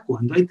solidaridad,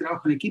 cuando hay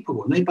trabajo en equipo,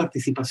 cuando hay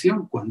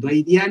participación, cuando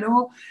hay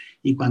diálogo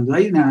y cuando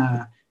hay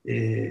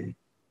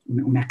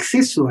un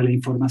acceso a la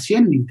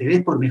información, un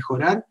interés por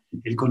mejorar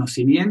el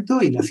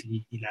conocimiento y las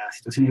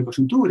situaciones de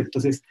coyuntura.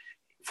 Entonces,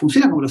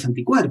 funciona como los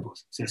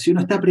anticuerpos. O sea, si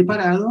uno está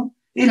preparado,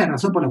 es la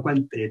razón por la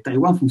cual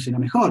Taiwán funciona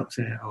mejor, o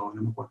sea,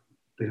 no me acuerdo,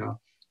 pero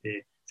o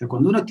sea,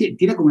 cuando uno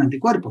tiene como un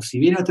anticuerpo, si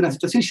viene otra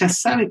situación, ya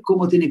sabe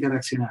cómo tiene que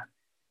reaccionar.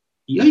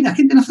 Y hoy la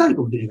gente no sabe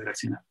cómo tiene que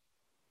reaccionar.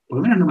 Por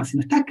lo menos no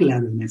está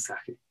claro el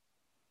mensaje.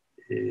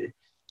 Eh,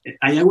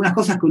 Hay algunas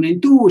cosas que uno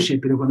intuye,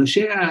 pero cuando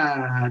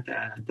llega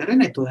al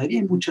terreno todavía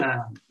hay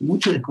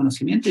mucho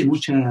desconocimiento y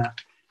mucha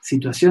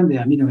situación de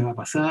a mí no me va a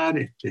pasar,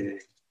 o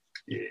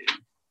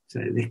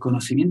sea,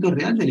 desconocimiento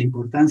real de la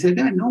importancia del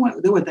tema. No,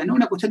 de vuelta, no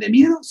una cuestión de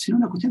miedo, sino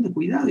una cuestión de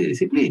cuidado y de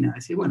disciplina.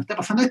 Decir, bueno, está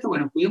pasando esto,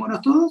 bueno,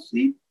 cuidémonos todos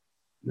y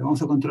lo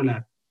vamos a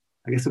controlar.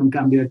 Hay que hacer un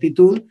cambio de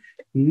actitud,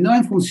 no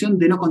en función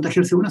de no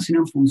contagiarse uno, sino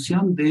en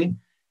función de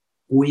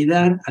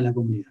cuidar a la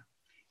comunidad.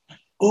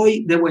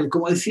 Hoy, de vuelta,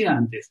 como decía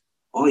antes,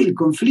 hoy el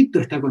conflicto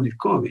está con el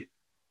COVID,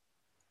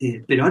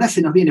 pero ahora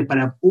se nos viene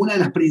para una de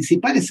las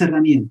principales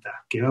herramientas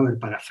que va a haber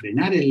para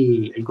frenar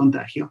el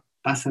contagio,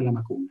 pasa la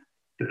vacuna.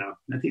 Pero la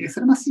vacuna tiene que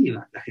ser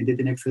masiva, la gente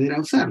tiene que acceder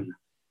a usarla.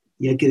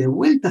 Y hay que de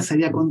vuelta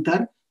salir a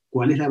contar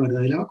cuál es la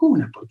verdad de la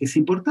vacuna, porque es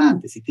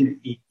importante,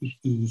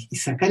 y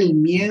sacar el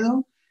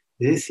miedo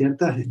de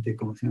ciertas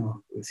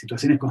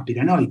situaciones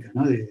conspiranoicas,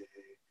 ¿no? Que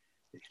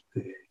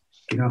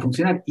no va a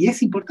funcionar. Y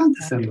es importante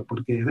hacerlo,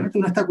 porque realmente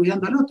uno está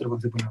cuidando al otro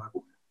cuando se pone la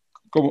vacuna.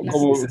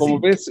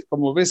 Es así.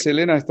 Como ves,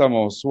 Elena,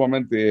 estamos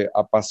sumamente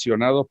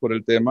apasionados por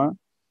el tema,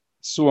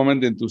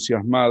 sumamente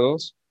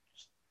entusiasmados,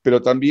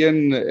 pero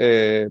también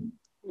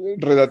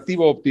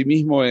relativo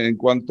optimismo en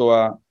cuanto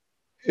a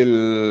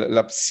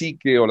la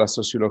psique o la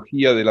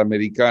sociología del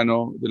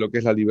americano, de lo que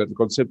es el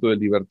concepto de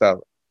libertad.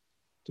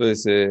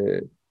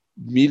 Entonces,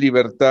 mi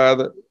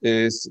libertad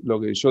es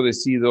lo que yo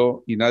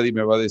decido y nadie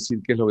me va a decir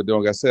qué es lo que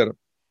tengo que hacer.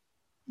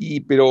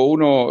 Pero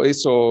uno,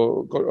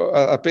 eso,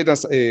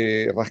 apenas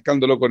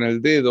rascándolo con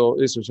el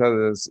dedo, eso ya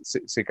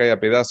se cae a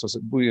pedazos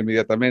muy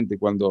inmediatamente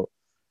cuando,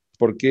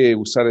 ¿por qué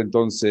usar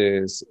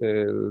entonces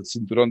el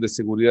cinturón de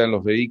seguridad en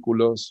los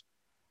vehículos?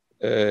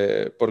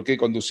 ¿Por qué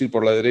conducir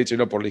por la derecha y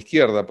no por la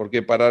izquierda? ¿Por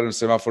qué parar el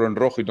semáforo en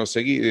rojo y no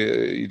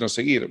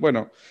seguir?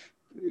 Bueno,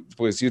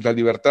 pues si es la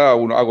libertad,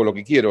 uno hago lo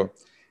que quiero.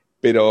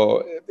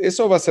 Pero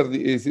eso va a ser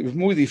es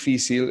muy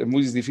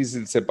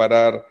difícil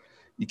separar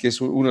y que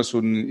uno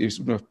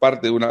es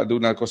parte de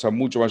una cosa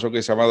mucho mayor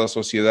que llamada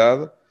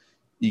sociedad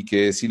y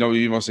que si no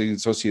vivimos en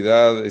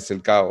sociedad es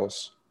el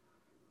caos.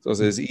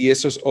 Entonces, y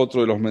eso es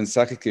otro de los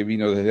mensajes que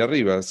vino desde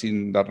arriba,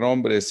 sin dar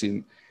nombres,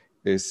 sin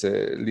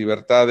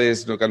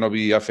libertades que no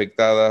vi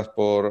afectadas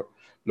por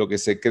lo que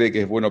se cree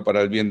que es bueno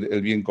para el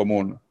bien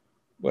común.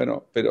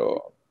 Bueno,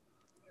 pero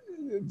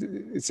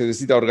se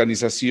necesita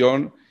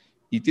organización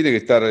y tiene que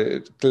estar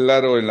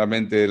claro en la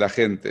mente de la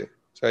gente.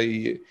 O sea,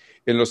 y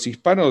en los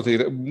hispanos,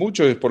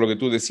 mucho es por lo que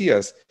tú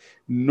decías,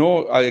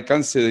 no hay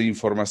alcance de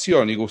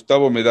información. Y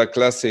Gustavo me da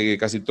clase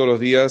casi todos los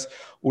días.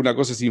 Una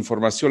cosa es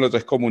información, la otra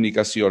es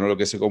comunicación, o lo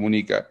que se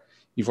comunica.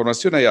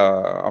 Información hay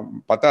a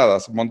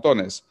patadas,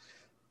 montones.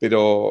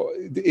 Pero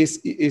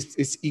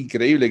es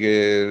increíble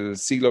que el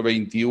siglo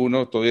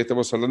XXI todavía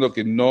estemos hablando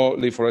que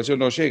la información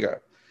no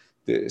llega.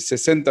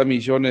 60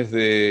 millones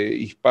de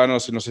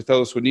hispanos en los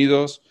Estados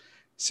Unidos,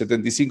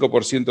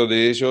 75%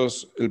 de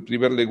ellos, el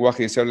primer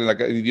lenguaje que se habla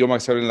el idioma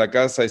que se habla en la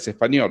casa es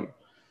español.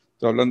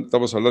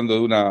 Estamos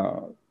hablando de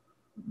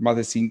más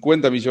de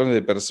 50 millones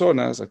de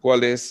personas, a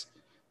cuales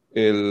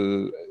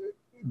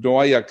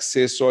no hay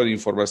acceso a la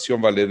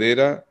información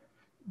valedera,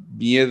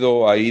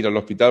 miedo a ir al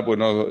hospital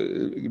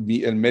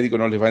porque el médico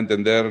no les va a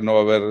entender, no va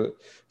a haber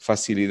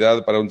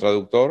facilidad para un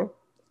traductor.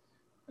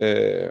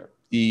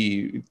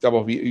 Y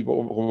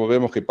como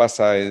vemos que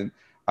pasa en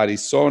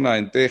Arizona,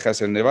 en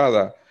Texas, en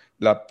Nevada,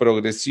 la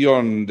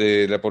progresión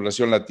de la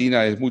población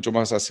latina es mucho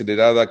más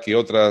acelerada que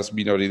otras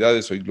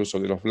minoridades o incluso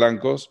de los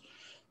blancos.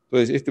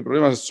 Entonces, este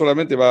problema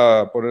solamente va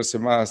a ponerse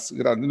más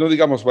grande. No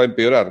digamos va a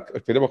empeorar,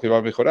 esperemos que va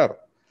a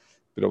mejorar,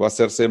 pero va a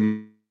hacerse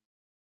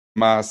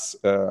más,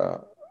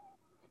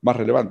 más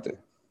relevante.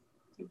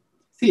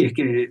 Sí, es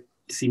que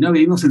si no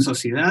vivimos en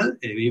sociedad,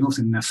 vivimos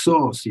en una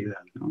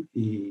sociedad, ¿no?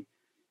 Y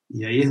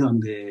ahí es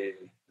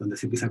donde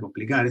se empieza a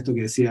complicar. Esto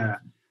que decía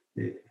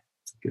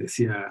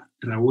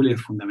Raúl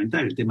es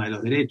fundamental, el tema de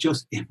los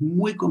derechos. Es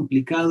muy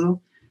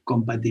complicado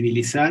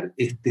compatibilizar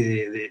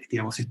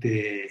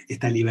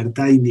esta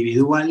libertad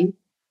individual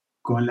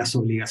con las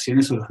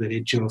obligaciones o los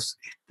derechos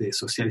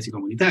sociales y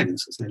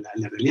comunitarios. O sea,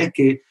 la realidad es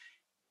que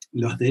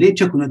los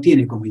derechos que uno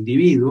tiene como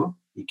individuo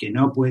y que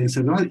no pueden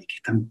ser tomados y que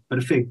están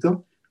perfectos,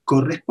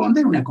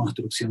 corresponden a una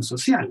construcción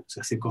social. O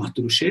sea, se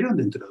construyeron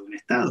dentro de un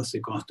Estado, se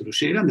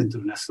construyeron dentro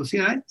de una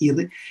sociedad y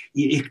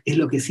es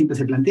lo que siempre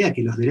se plantea,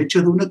 que los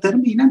derechos de uno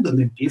terminan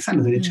donde empiezan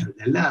los derechos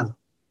de al lado.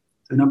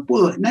 O sea,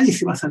 nadie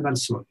se va a salvar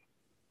solo.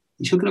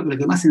 Y yo creo que lo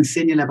que más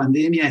enseña la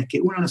pandemia es que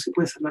uno no se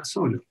puede salvar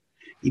solo.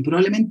 Y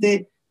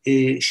probablemente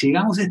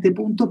llegamos a este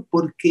punto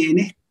porque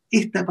en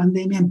esta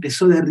pandemia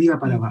empezó de arriba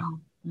para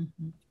abajo.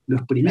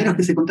 Los primeros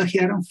que se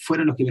contagiaron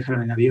fueron los que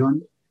viajaron en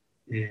avión,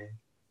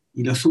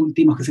 y los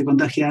últimos que se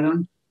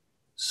contagiaron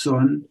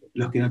son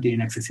los que no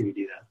tienen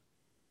accesibilidad.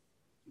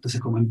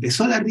 Entonces, como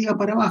empezó de arriba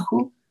para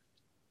abajo,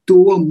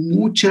 tuvo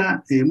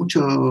mucha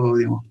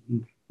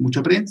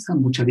prensa,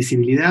 mucha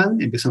visibilidad,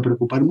 empezó a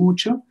preocupar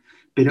mucho,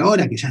 pero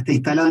ahora que ya está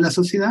instalado en la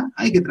sociedad,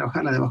 hay que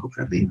trabajarla de abajo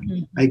para arriba.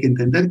 Hay que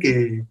entender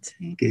que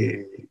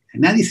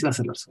nadie se va a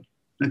salvar solo,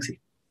 no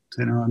existe. O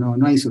sea,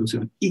 no hay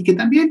solución. Y que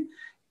también,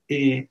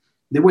 de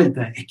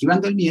vuelta,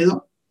 esquivando el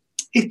miedo,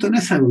 esto no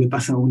es algo que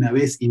pasa una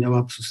vez y no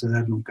va a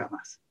suceder nunca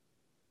más.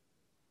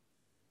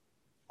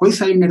 Hoy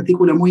salió un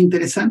artículo muy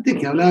interesante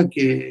que hablaba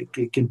que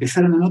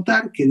empezaron a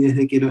notar que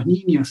desde que los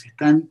niños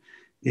están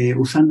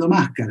usando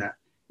máscara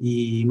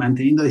y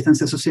manteniendo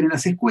distancia social en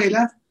las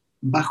escuelas,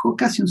 bajó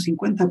casi un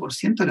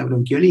 50% la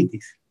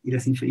bronquiolitis y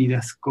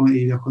los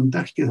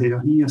contagios de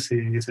los niños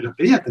se los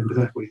pediatras.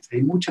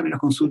 Hay mucha menos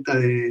consulta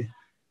de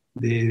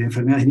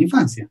enfermedades en la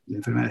infancia, de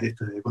enfermedades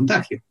de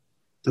contagio.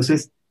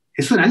 Entonces,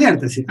 es una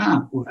alerta, decir,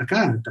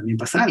 acá también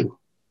pasa algo.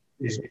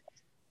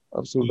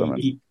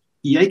 Absolutamente.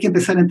 Y hay que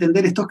empezar a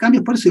entender estos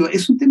cambios, por eso digo,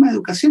 es un tema de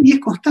educación y es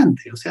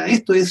constante, o sea,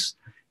 esto es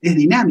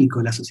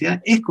dinámico, la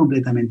sociedad es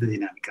completamente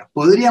dinámica.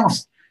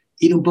 Podríamos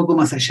ir un poco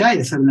más allá y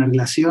hacer una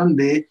relación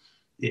de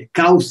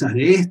causas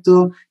de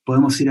esto,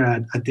 podemos ir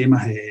a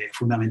temas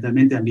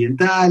fundamentalmente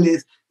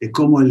ambientales, de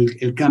cómo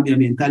el cambio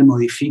ambiental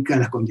modifica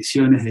las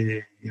condiciones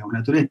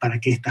naturales para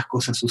que estas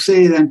cosas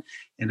sucedan.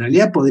 En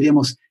realidad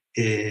podríamos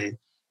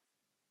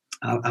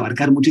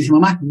abarcar muchísimo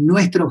más.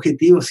 Nuestro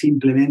objetivo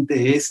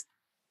simplemente es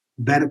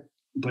ver,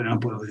 bueno,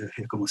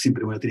 como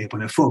siempre uno tiene que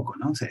poner foco,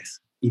 ¿no? O sea,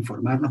 es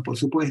informarnos, por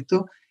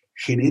supuesto,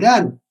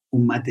 generar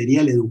un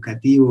material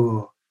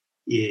educativo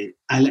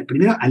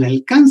primero al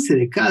alcance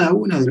de cada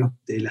uno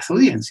de las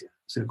audiencias,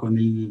 o sea, con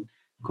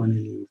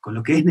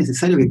lo que es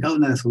necesario que cada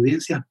una de las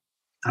audiencias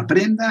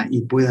aprenda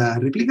y pueda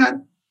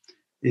replicar,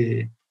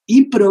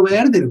 y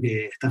proveer de lo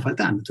que está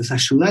faltando, entonces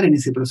ayudar en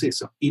ese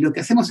proceso. Y lo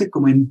que hacemos es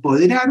como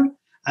empoderar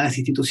a las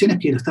instituciones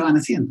que lo estaban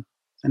haciendo.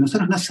 O sea,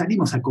 nosotros no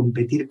salimos a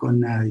competir con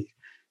nadie,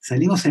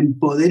 salimos a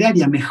empoderar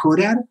y a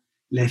mejorar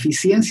la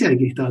eficiencia de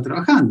quien estaba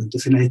trabajando.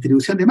 Entonces, en la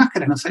distribución de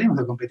máscaras no salimos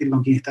a competir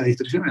con quien está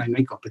distribuyendo, no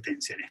hay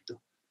competencia en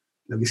esto.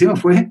 Lo que hicimos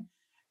fue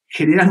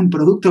generar un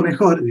producto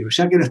mejor. Digo,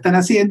 ya que lo están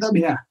haciendo,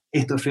 mirá,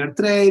 esto es fair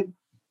trade,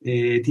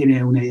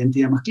 tiene una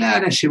identidad más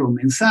clara, lleva un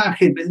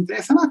mensaje, en vez de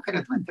entregar esa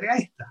máscara, tú entrega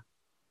esta.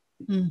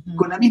 Uh-huh.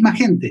 Con la misma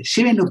gente,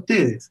 llévenlo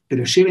ustedes,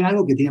 pero lleven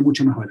algo que tiene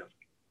mucho más valor.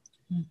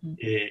 Uh-huh.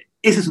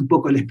 Ese es un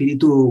poco el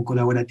espíritu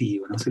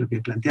colaborativo, ¿no? O sea,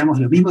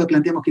 lo mismo que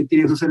planteamos que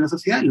tiene que suceder en la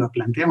sociedad, lo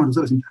planteamos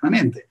nosotros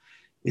internamente.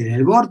 En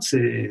el board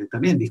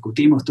también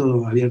discutimos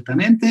todo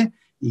abiertamente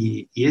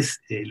y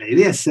la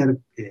idea es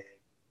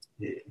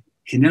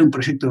generar un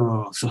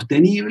proyecto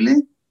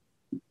sostenible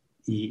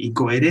y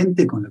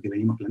coherente con lo que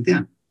venimos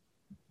planteando.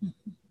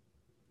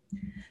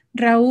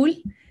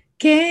 Raúl,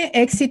 ¿qué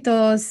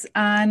éxitos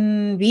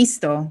han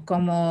visto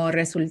como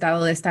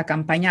resultado de esta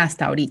campaña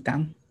hasta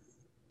ahorita?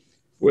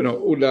 Bueno,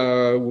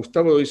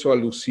 Gustavo hizo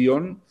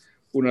alusión,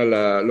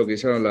 lo que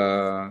llaman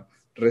la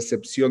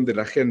recepción de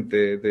la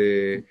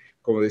gente,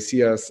 como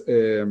decías,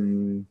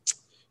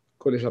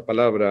 ¿cuál es la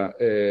palabra?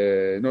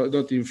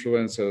 No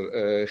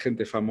influencer,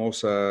 gente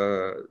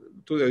famosa.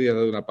 Tú le habías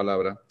dado una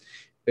palabra.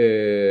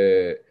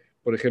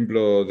 Por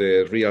ejemplo,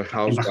 de Real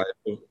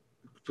Housewives.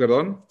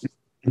 ¿Perdón?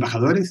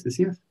 ¿Embajadores,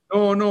 decías?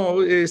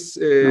 No, es...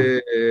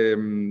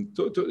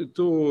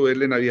 Tú,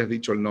 Elena, habías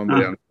dicho el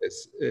nombre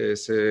antes.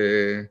 Es...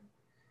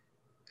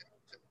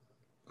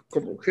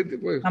 como gente,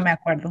 pues, no me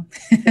acuerdo.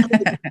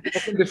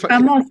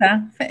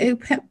 Famosa.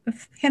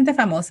 Gente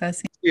famosa,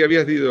 sí. Sí,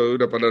 habías dicho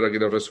una palabra que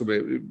lo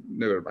resume.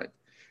 Never mind.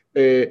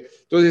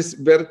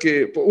 Entonces, ver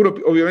que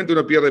obviamente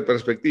uno pierde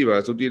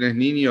perspectiva. Tú tienes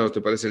niños,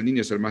 te parece el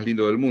niño es el más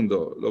lindo del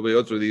mundo. Lo ve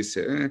otro y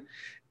dice,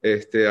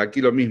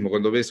 aquí lo mismo.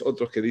 Cuando ves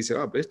otros que dicen,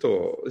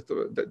 esto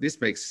this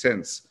makes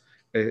sense.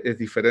 Es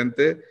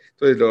diferente.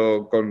 Entonces,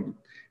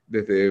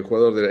 desde el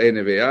jugador de la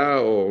NBA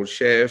o un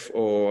chef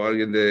o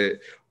alguien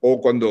o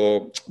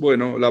cuando,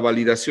 bueno, la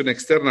validación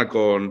externa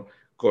con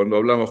cuando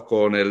hablamos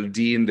con el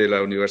dean de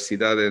la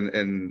universidad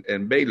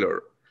en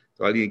Baylor,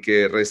 alguien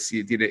que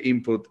tiene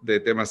input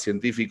de temas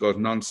científicos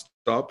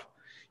non-stop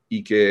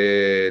y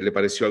que le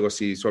pareció algo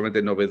así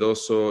sumamente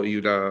novedoso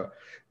y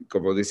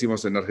como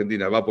decimos en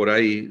Argentina, va por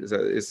ahí. O sea,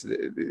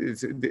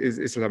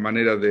 es la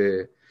manera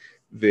de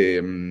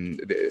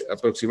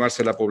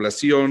aproximarse a la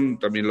población.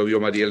 También lo vio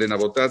María Elena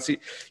Bottazzi.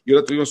 Y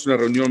ahora tuvimos una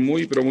reunión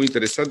pero muy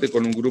interesante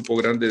con un grupo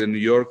grande de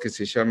New York que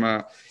se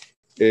llama,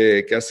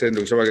 que hacen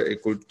lo que se llama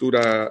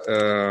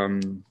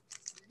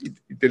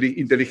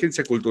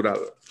inteligencia cultural,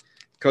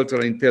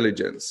 Cultural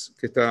Intelligence,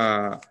 que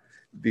está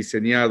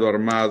diseñado,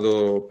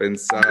 armado,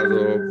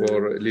 pensado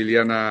por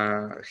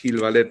Liliana Gil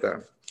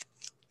Valeta.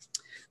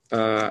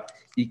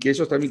 Y que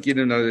ellos también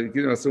quieren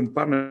hacer un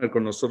partner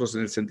con nosotros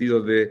en el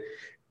sentido de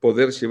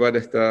poder llevar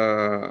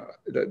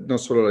no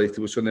solo la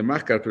distribución de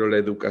máscaras, pero la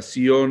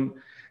educación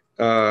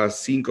a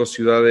 5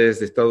 ciudades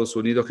de Estados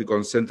Unidos que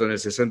concentran el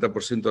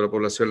 60% de la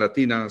población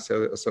latina,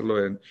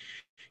 hacerlo en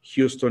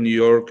Houston, New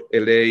York,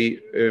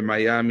 LA,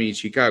 Miami y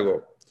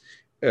Chicago,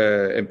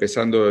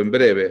 empezando en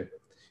breve.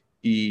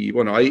 Y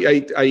bueno,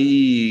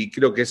 ahí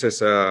creo que eso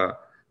es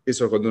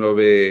cuando uno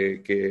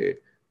ve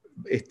que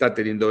está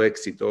teniendo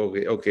éxito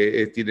o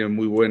que tiene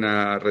muy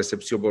buena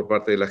recepción por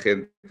parte de la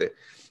gente.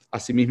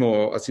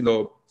 Asimismo,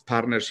 haciendo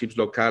partnerships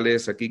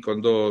locales aquí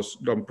con 2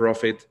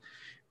 non-profit,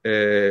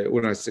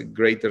 una es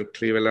Greater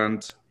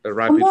Cleveland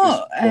Rapid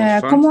Response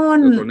Fund, ¿Cómo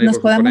nos podemos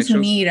Connections.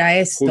 unir a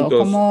esto? Juntos,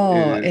 ¿Cómo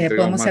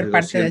podemos más ser de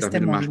parte de este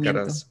 200.000 movimiento?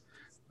 máscaras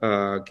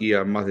aquí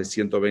a más de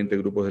 120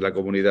 grupos de la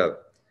comunidad.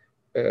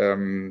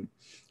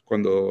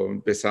 Cuando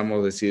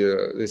empezamos,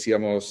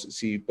 decíamos,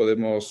 si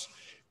podemos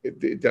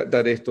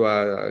dar esto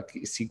a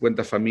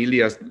 50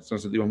 familias,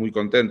 nos sentimos muy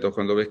contentos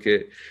cuando ves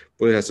que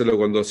puedes hacerlo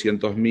con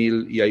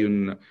 200.000 y hay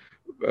un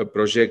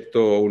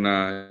proyecto,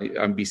 una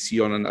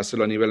ambición en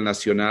hacerlo a nivel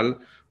nacional.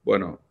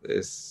 Bueno,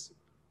 es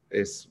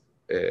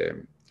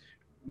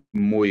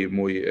muy,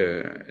 muy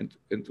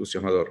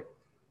entusiasmador.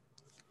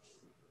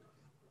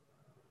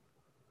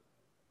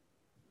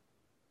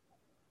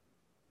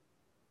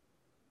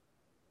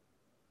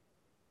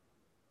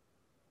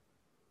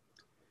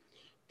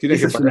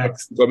 Tienes que pagar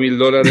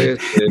 $5.000.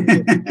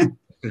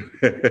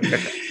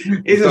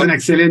 Esa es una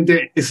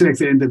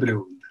excelente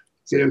pregunta.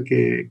 Creo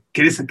que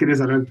 ¿querés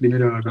hablar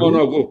primero, Raúl?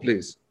 No, go,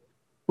 please.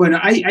 Bueno,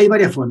 hay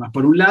varias formas.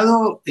 Por un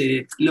lado,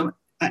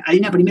 hay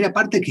una primera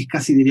parte que es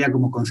casi, diría,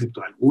 como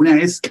conceptual. Una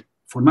es,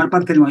 formar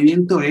parte del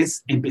movimiento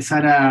es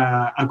empezar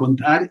a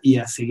contar y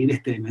a seguir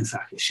este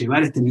mensaje,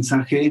 llevar este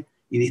mensaje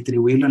y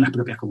distribuirlo en las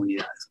propias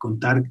comunidades,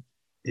 contar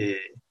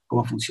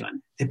cómo funciona.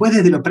 Después,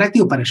 desde lo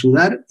práctico, para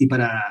ayudar y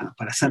para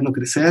hacerlo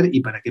crecer y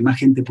para que más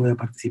gente pueda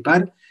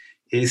participar,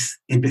 es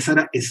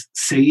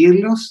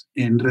seguirlos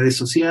en redes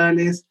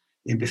sociales,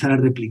 empezar a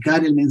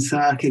replicar el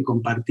mensaje,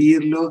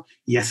 compartirlo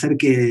y hacer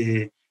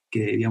que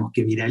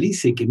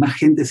viralice y que más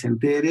gente se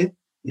entere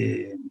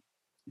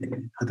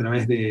a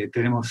través de,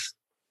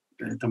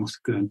 estamos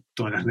creo, en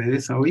todas las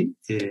redes hoy,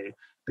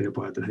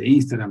 pero a través de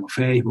Instagram o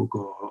Facebook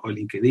o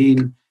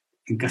LinkedIn,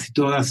 en casi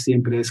todas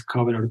siempre es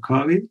Cover or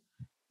COVID,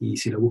 y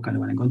si lo buscan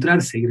lo van a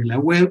encontrar, seguir en la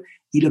web,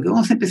 y lo que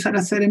vamos a empezar a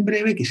hacer en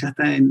breve, que ya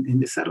está en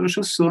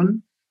desarrollo,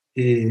 son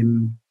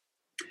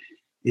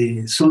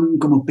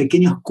como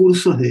pequeños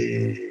cursos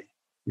de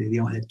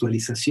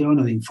actualización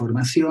o de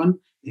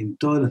información en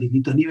todos los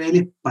distintos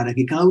niveles para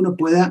que cada uno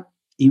pueda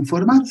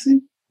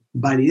informarse,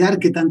 validar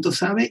qué tanto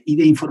sabe y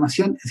de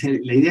información,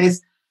 la idea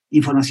es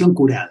información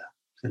curada.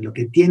 O sea, lo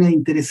que tiene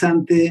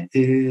interesante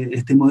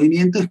este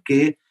movimiento es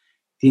que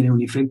tiene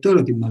un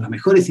infectólogo, tiene uno de los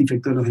mejores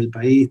infectólogos del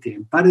país, tiene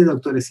un par de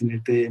doctores en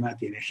el tema,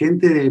 tiene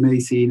gente de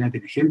medicina,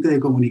 tiene gente de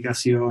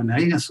comunicación,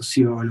 hay una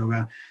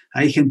socióloga,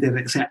 hay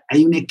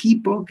hay un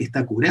equipo que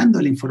está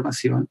curando la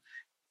información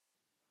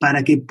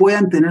para que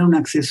puedan tener un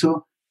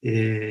acceso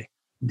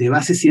de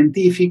base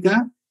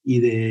científica y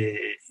de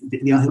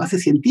base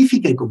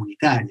científica y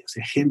comunitaria. O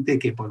sea, gente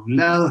que por un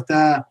lado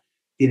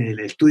tiene el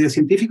estudio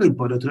científico y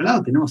por otro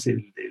lado tenemos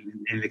el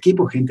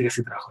equipo, gente que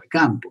hace trabajo de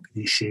campo, que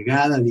tiene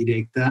llegada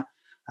directa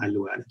al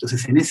lugar.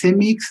 Entonces, en ese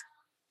mix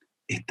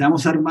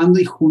estamos armando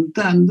y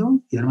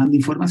juntando y armando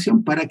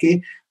información para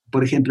que,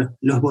 por ejemplo,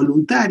 los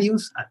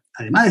voluntarios,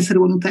 además de ser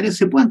voluntarios,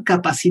 se puedan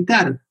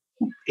capacitar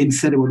en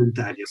ser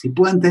voluntarios y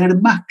puedan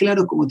tener más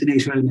claro cómo tiene que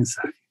llevar el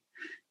mensaje.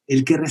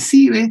 El que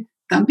recibe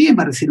también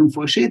va a recibir un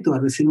folleto, va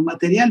a recibir un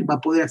material, va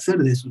a poder hacer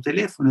desde su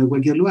teléfono, de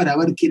cualquier lugar, a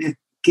ver qué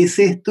es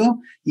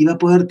esto, y va a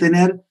poder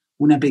tener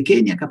una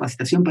pequeña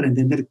capacitación para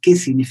entender qué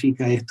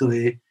significa esto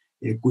de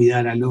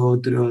cuidar al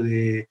otro,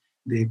 de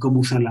cómo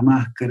usar la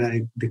máscara,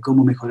 de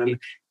cómo mejorar.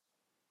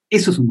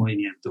 Eso es un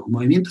movimiento. Un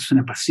movimiento es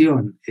una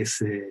pasión,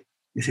 es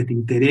este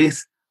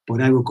interés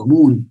por algo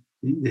común,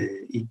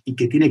 ¿sí? Y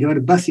que tiene que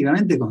ver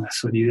básicamente con la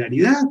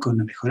solidaridad, con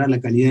mejorar la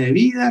calidad de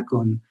vida,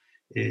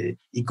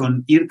 y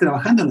con ir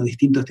trabajando en los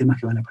distintos temas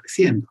que van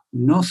apareciendo,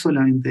 no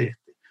solamente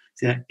este. O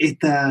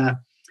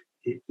sea,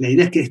 la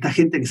idea es que esta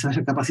gente que se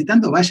vaya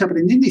capacitando vaya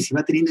aprendiendo y si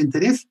va teniendo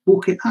interés,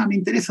 busque, me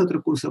interesa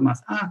otro curso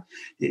más.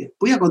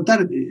 Voy a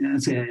contar,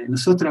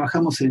 nosotros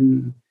trabajamos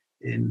en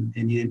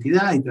en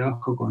identidad y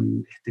trabajo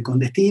con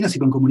destinos y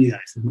con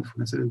comunidades.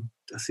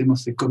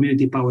 Hacemos el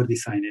Community Power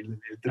Design, el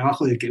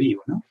trabajo del que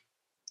vivo, ¿no?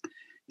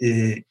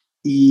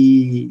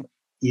 Y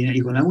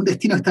con algún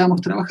destino estábamos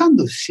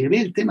trabajando,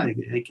 llevé el tema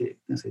de que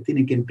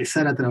tienen que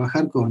empezar a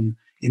trabajar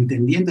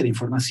entendiendo la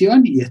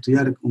información y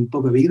estudiar un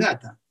poco de Big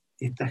Data.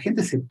 Esta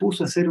gente se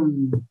puso a hacer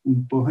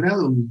un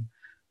posgrado,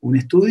 un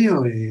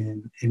estudio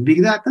en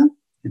Big Data,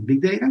 en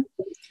Big Data,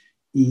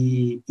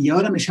 y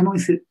ahora me llamó y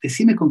dice,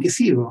 decime con qué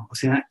sigo. O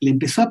sea, le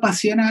empezó a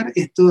apasionar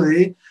esto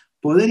de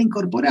poder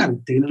incorporar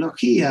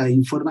tecnología e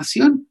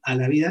información a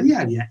la vida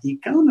diaria, y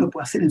cada uno lo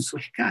puede hacer en su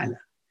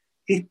escala.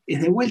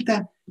 Es de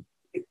vuelta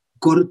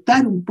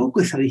cortar un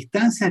poco esa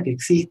distancia que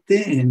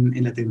existe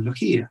en la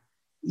tecnología.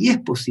 Y es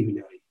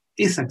posible hoy,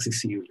 es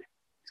accesible.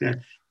 O sea,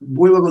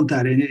 vuelvo a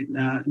contar,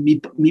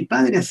 mi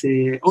padre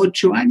hace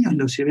 8 años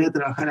lo llevé a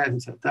trabajar,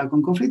 estaba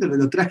con conflicto,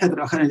 lo traje a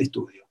trabajar en el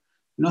estudio.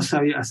 No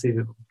sabía,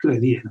 creo que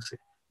 10, no sé.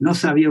 No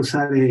sabía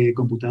usar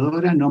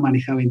computadora, no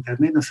manejaba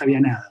internet, no sabía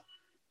nada.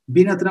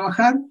 Vino a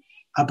trabajar,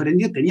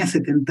 aprendió, tenía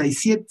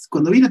 77,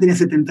 cuando vino tenía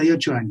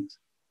 78 años.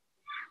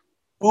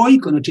 Hoy,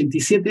 con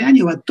 87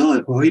 años, va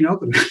todo, hoy no,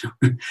 pero,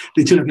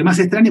 de hecho lo que más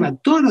extraña, va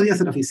todos los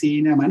días a la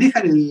oficina, maneja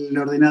el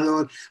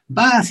ordenador,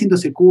 va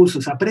haciéndose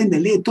cursos, aprende,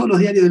 lee todos los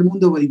diarios del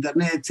mundo por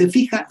internet, se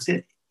fija, o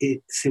sea,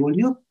 se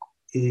volvió, o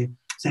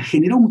sea,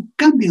 generó un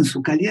cambio en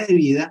su calidad de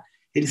vida,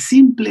 el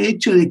simple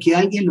hecho de que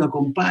alguien lo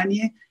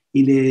acompañe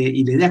y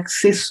le dé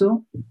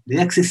acceso, le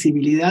dé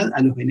accesibilidad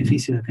a los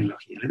beneficios de la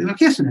tecnología. La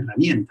tecnología son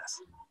herramientas,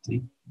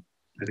 ¿sí?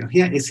 La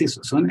tecnología es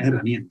eso, son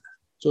herramientas.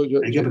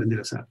 Hay que aprender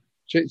a usar.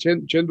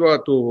 Yendo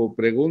a tu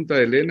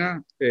pregunta,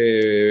 Elena,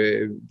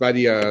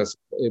 varias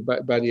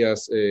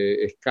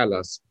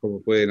escalas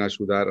como pueden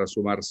ayudar a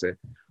sumarse.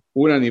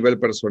 Una a nivel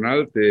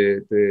personal,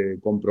 te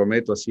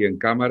comprometo así en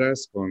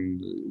cámaras con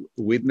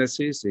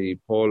Witnesses, y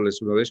Paul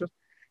es uno de ellos.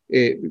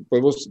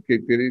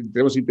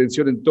 Tenemos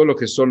intención en todos los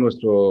que son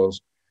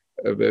nuestros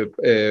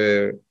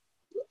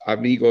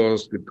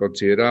amigos que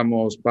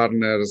consideramos,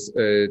 partners,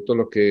 todos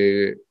los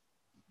que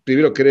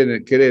primero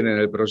creen en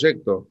el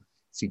proyecto.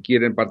 Si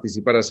quieren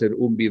participar, hacer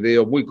un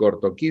video muy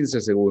corto, 15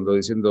 segundos,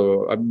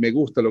 diciendo, a mí me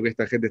gusta lo que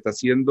esta gente está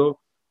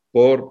haciendo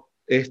por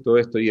esto,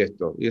 esto y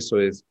esto. Y eso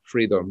es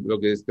freedom, lo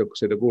que se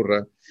te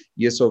ocurra.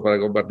 Y eso para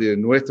compartir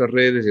en nuestras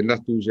redes, en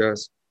las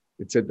tuyas,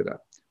 etc.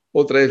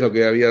 Otra es lo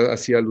que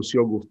hacía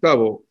alusión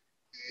Gustavo,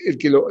 el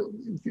que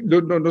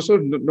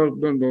nosotros no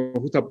nos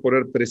gusta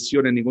poner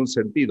presión en ningún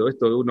sentido.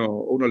 Esto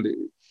uno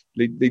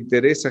le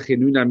interesa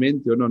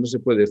genuinamente o no se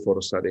puede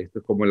forzar esto.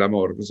 Es como el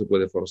amor, no se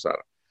puede forzar.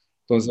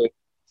 Entonces,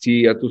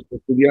 si a tus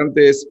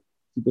estudiantes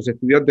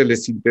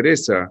les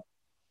interesa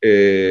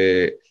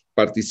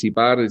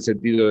participar en el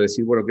sentido de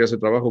decir, bueno, quiero hacer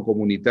trabajo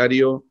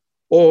comunitario,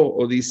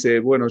 o dice,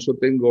 bueno,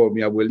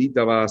 mi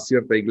abuelita va a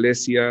cierta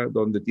iglesia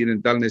donde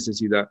tienen tal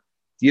necesidad,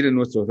 tienen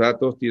nuestros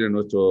datos, tienen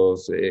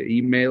nuestros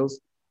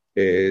emails,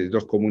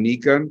 nos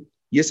comunican,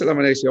 y esa es la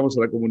manera que llegamos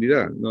a la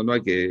comunidad.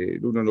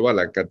 Uno no va a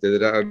la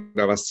catedral,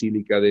 la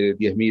basílica de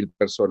 10.000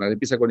 personas,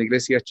 empieza con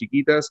iglesias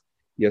chiquitas,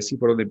 y así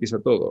por donde empieza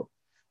todo.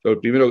 La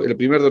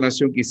primera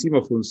donación que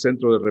hicimos fue un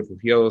centro de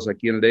refugiados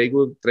aquí en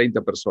Lakewood,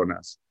 30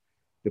 personas.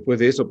 Después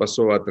de eso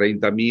pasó a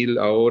 30.000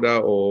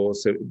 ahora,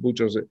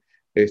 muchos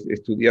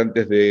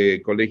estudiantes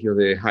de colegios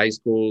de high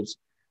schools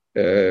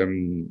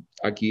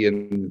aquí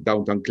en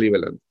Downtown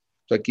Cleveland.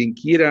 O sea, quien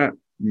quiera,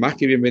 más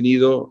que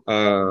bienvenido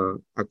a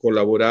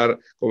colaborar,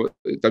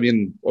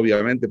 también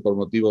obviamente por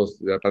motivos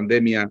de la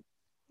pandemia,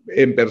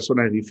 en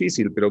persona es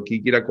difícil, pero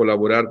quien quiera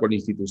colaborar con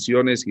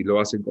instituciones y lo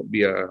hacen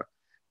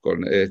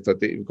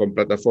con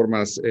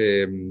plataformas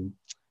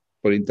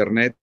por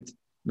internet,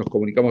 nos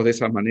comunicamos de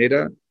esa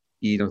manera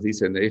y nos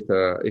dicen,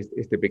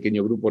 este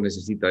pequeño grupo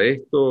necesita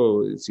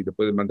esto, si te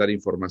pueden mandar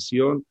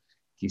información.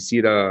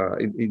 Quisiera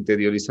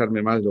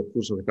interiorizarme más de los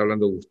cursos que está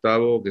hablando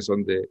Gustavo, que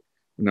son de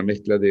una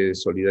mezcla de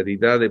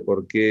solidaridad, de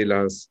por qué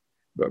las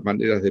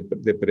maneras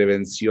de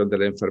prevención de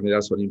la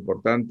enfermedad son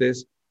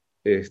importantes,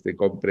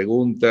 con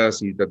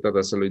preguntas y tratar de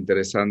hacerlo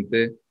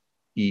interesante.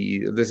 Y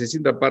donde se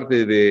sienta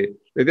parte de...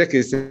 La idea es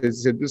que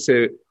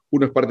sentirse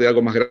uno es parte de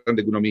algo más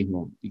grande que uno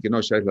mismo, y que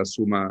no ya es la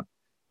suma.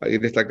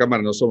 En esta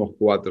cámara no somos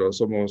 4,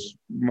 somos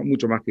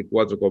mucho más que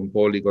 4 con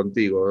Paul y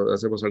contigo,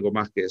 hacemos algo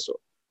más que eso.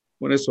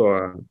 Bueno, eso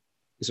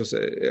es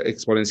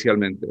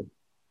exponencialmente.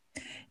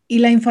 Y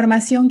la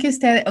información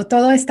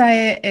todo está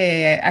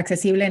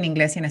accesible en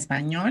inglés y en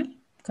español,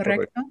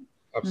 ¿correcto?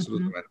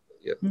 Absolutamente.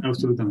 Yeah.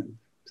 Absolutamente.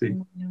 Sí.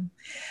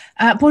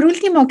 Por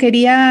último,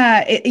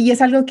 quería, y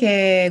es algo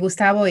que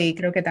Gustavo y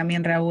creo que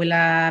también Raúl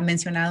ha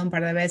mencionado un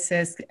par de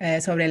veces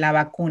sobre la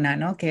vacuna,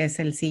 ¿no? Que es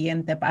el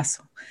siguiente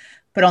paso.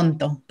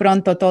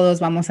 Pronto todos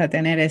vamos a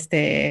tener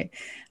este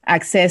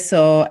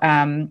acceso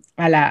a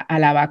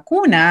la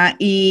vacuna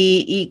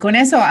y con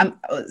eso,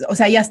 o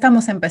sea, ya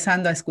estamos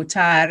empezando a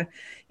escuchar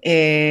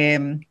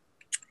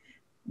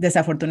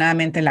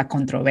desafortunadamente la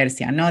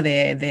controversia, ¿no?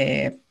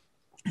 De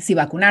si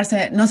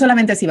vacunarse, no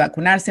solamente si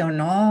vacunarse o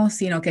no,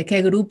 sino que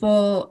qué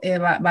grupo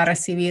va a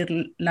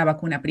recibir la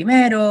vacuna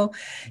primero,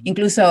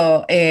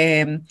 incluso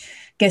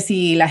que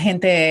si la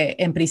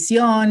gente en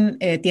prisión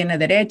tiene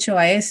derecho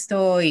a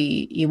esto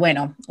y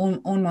bueno,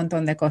 un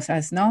montón de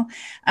cosas, ¿no?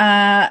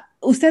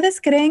 ¿Ustedes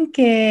creen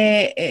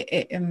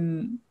que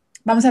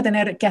vamos a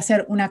tener que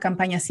hacer una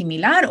campaña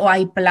similar o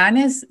hay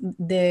planes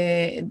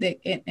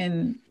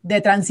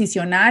de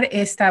transicionar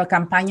esta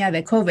campaña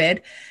de COVID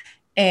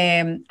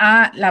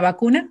a la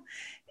vacuna?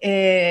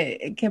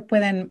 ¿Qué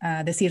pueden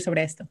decir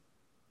sobre esto?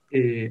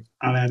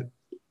 A ver,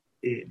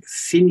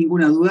 sin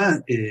ninguna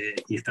duda,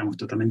 y estamos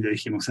totalmente, lo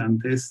dijimos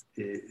antes,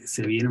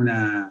 se viene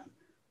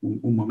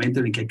un momento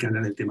en el que hay que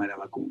hablar del tema de la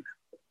vacuna.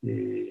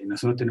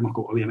 Nosotros tenemos,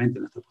 obviamente,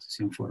 nuestra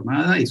posición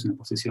formada y es una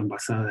posición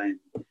basada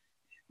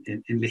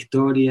en la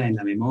historia, en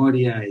la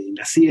memoria, en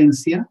la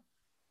ciencia,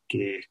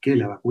 que es que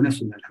las vacunas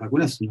son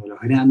uno de los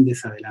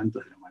grandes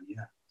adelantos de la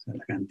humanidad. O sea,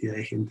 la cantidad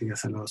de gente que ha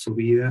salvado su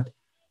vida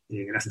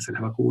gracias a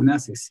las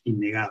vacunas es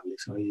innegable.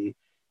 Hoy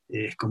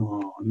es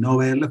como no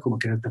verlo, es como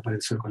querer tapar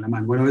el sol con la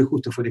mano. Bueno, hoy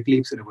justo fue el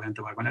eclipse, lo pueden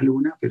tapar con la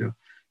luna, pero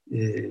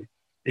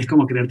es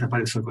como querer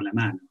tapar el sol con la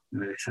mano.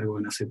 ¿No? Es algo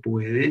que no se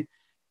puede.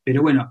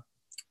 Pero bueno,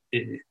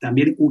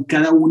 también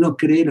cada uno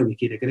cree lo que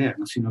quiere creer,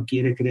 ¿no? Si uno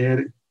quiere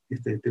creer,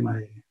 este tema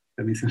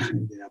también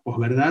de la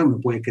posverdad, uno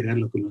puede creer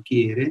lo que uno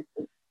quiere,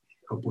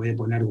 o puede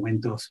poner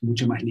argumentos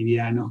mucho más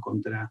livianos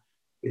contra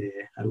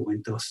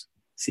argumentos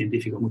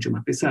científicos mucho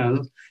más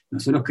pesados.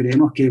 Nosotros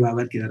creemos que va a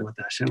haber que dar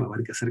batalla, va a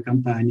haber que hacer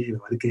campaña y va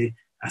a haber que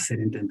hacer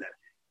entender.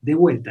 De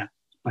vuelta,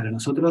 para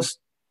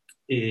nosotros,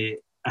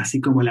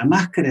 así como la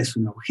máscara es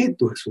un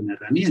objeto, es una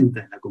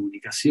herramienta en la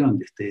comunicación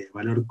de este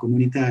valor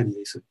comunitario,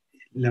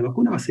 la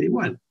vacuna va a ser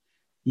igual.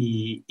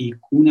 Y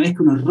una vez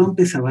que uno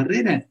rompe esa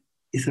barrera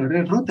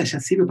rota ya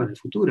sirve para el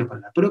futuro,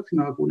 para la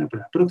próxima vacuna,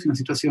 para la próxima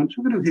situación.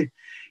 Yo creo que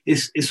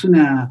es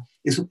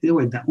de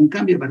vuelta, un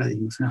cambio de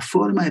paradigma, es una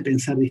forma de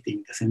pensar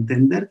distinta, es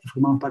entender que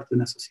formamos parte de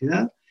una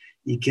sociedad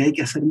y que hay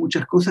que hacer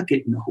muchas cosas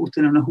que nos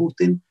gusten o no nos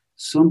gusten,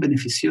 son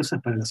beneficiosas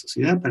para la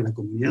sociedad, para la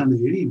comunidad donde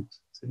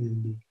vivimos.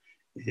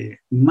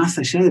 Más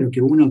allá de lo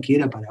que uno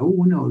quiera para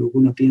uno o lo que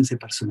uno piense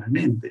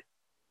personalmente.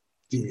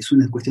 Es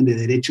una cuestión de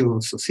derecho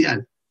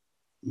social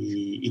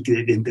y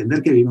de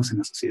entender que vivimos en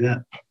la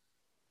sociedad.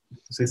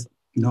 Entonces,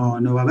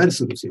 no va a haber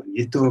solución.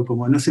 Y esto,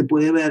 como no se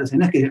puede ver, o sea,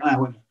 no es que,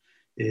 bueno,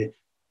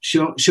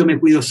 yo me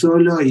cuido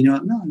solo y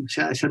ya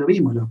lo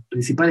vimos. Los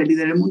principales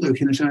líderes del mundo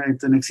dijeron, ya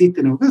esto no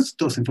existe,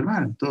 todos se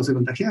enfermaron, todos se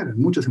contagiaron,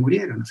 muchos se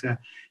murieron. O sea,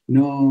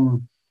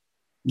 no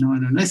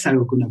es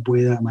algo que uno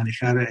pueda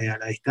manejar a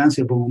la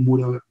distancia, pongo un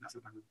muro, no sé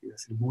cuándo quiero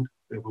decir muro,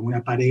 pero pongo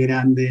una pared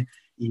grande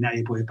y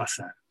nadie puede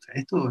pasar. O sea,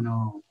 esto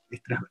no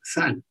es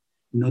transversal,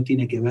 no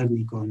tiene que ver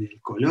ni con el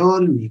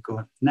color, ni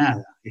con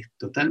nada, es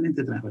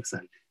totalmente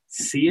transversal.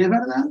 Sí es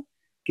verdad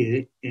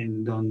que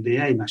en donde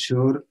hay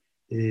mayor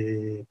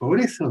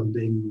pobreza,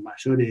 donde hay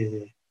mayor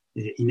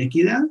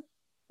inequidad,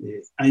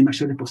 hay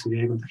mayores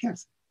posibilidades de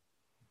contagiarse.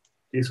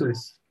 Eso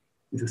es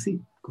así,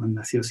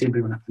 ha sido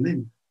siempre con las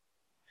pandemias.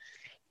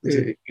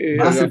 Entonces,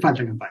 va a hacer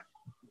falta campaña.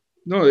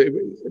 No,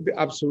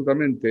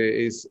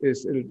 absolutamente. Es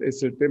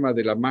el tema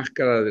de la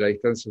máscara, de la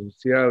distancia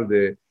social,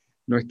 de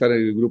no estar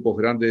en grupos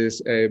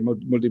grandes,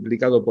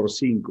 multiplicado por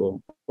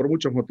 5, por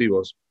muchos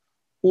motivos.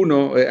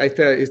 Uno,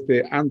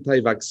 este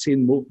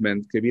anti-vaccine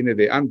movement que viene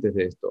de antes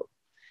de esto.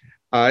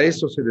 A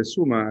eso se le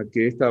suma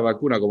que esta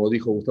vacuna, como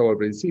dijo Gustavo al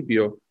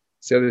principio,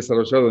 se ha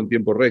desarrollado en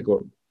tiempo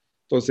récord.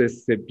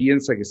 Entonces se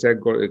piensa que se han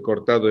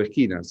cortado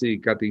esquinas, ¿sí?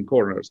 Cutting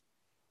corners.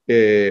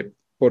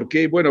 ¿Por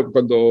qué? Bueno,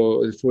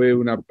 cuando fue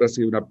una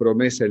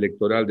promesa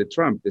electoral de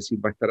Trump, decir,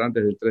 va a estar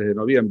antes del 3 de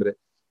noviembre.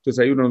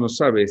 Entonces ahí uno no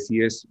sabe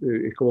si es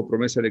como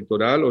promesa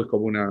electoral o es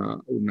como un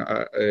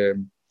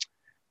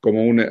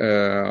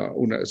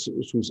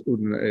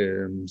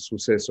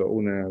suceso,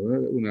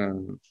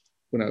 un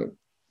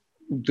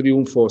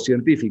triunfo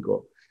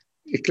científico.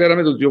 Es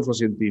claramente un triunfo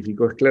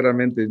científico, es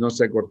claramente no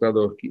se ha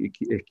cortado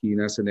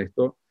esquinas en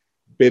esto,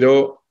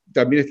 pero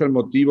también está el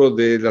motivo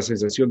de la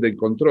sensación del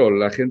control.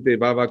 La gente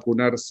va a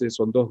vacunarse,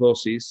 son 2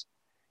 dosis,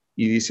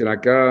 y dicen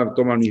acá,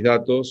 toman mis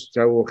datos.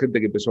 Ya hubo gente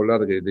que empezó a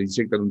hablar de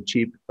inyectar un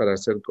chip para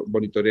ser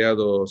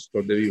monitoreados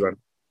donde vivan.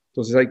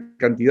 Entonces hay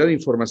cantidad de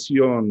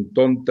información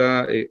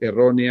tonta,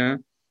 errónea,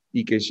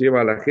 y que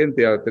lleva a la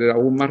gente a tener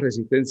aún más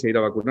resistencia a ir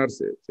a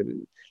vacunarse.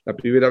 La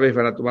primera vez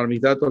van a tomar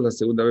mis datos, la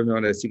segunda vez me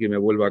van a decir que me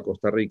vuelva a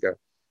Costa Rica.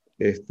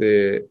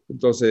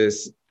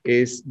 Entonces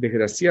es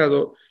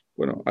desgraciado.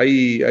 Bueno,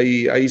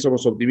 ahí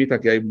somos optimistas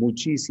que hay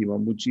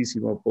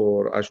muchísimo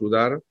por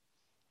ayudar,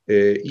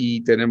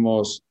 y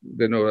tenemos,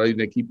 de nuevo, hay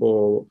un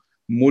equipo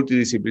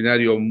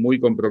multidisciplinario muy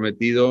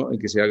comprometido en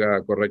que se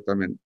haga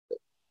correctamente.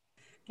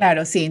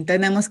 Claro, sí,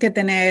 tenemos que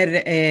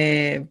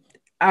tener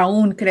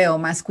aún, creo,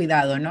 más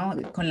cuidado, ¿no?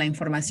 Con la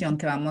información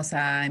que vamos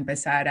a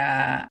empezar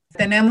a...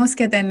 Tenemos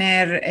que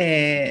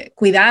tener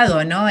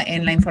cuidado, ¿no?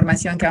 En la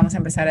información que vamos a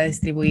empezar a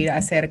distribuir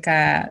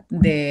acerca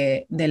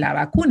de la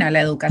vacuna,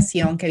 la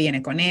educación que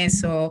viene con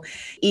eso.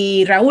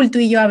 Y Raúl, tú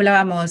y yo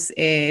hablábamos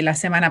la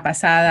semana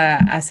pasada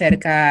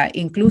acerca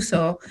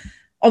incluso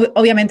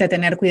obviamente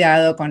tener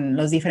cuidado con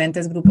los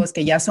diferentes grupos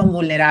que ya son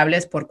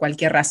vulnerables por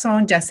cualquier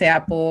razón, ya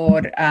sea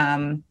por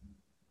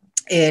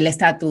el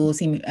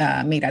estatus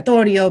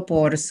migratorio,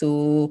 por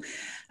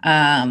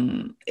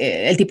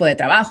el tipo de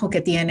trabajo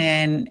que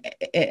tienen,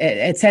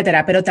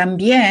 etcétera, pero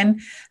también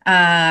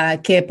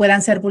que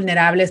puedan ser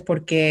vulnerables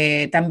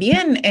porque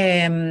también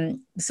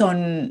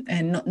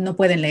no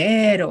pueden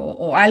leer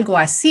o algo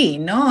así,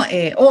 ¿no?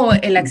 O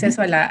el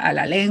acceso a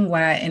la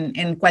lengua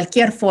en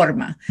cualquier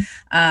forma.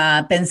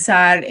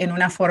 Pensar en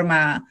una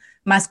forma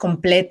más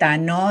completa,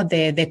 ¿no?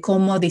 De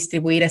cómo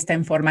distribuir esta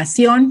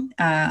información,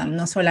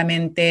 no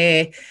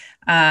solamente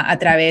a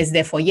través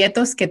de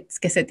folletos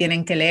que se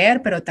tienen que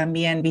leer, pero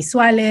también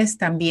visuales,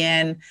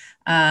 también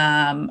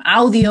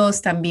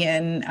audios,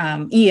 también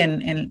y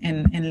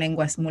en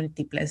lenguas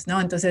múltiples, ¿no?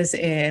 Entonces,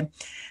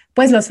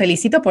 pues los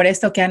felicito por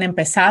esto que han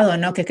empezado,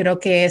 ¿no? Que creo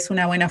que es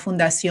una buena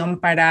fundación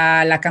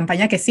para la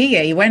campaña que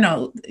sigue. Y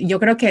bueno, yo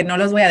creo que no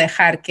los voy a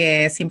dejar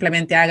que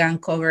simplemente hagan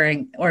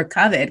cover or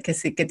COVID,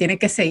 que tiene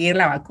que seguir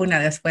la vacuna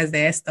después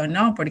de esto,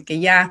 ¿no? Porque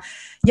ya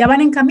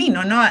van en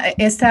camino, ¿no?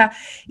 Esta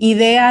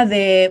idea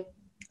de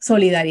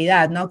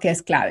solidaridad, ¿no? Que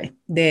es clave,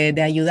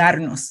 de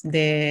ayudarnos,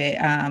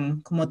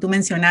 como tú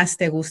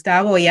mencionaste,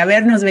 Gustavo, y a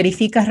ver, nos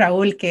verificas,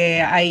 Raúl,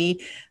 que hay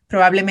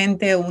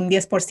probablemente un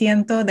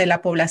 10% de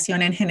la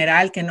población en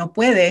general que no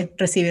puede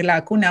recibir la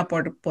vacuna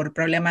por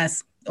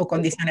problemas o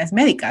condiciones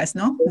médicas,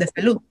 ¿no? De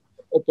salud.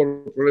 O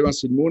por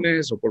problemas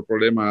inmunes o por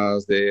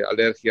problemas de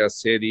alergia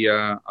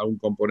seria a un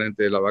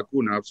componente de la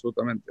vacuna,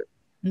 absolutamente.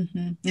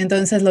 Uh-huh.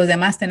 Entonces los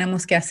demás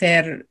tenemos que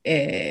hacer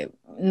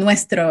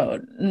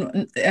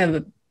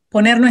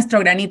poner nuestro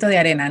granito de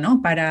arena,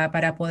 ¿no?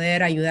 Para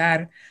poder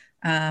ayudar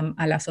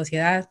a la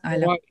sociedad.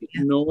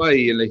 No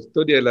hay en la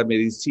historia de la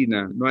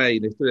medicina,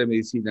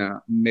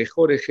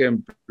 mejor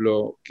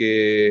ejemplo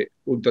que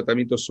un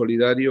tratamiento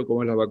solidario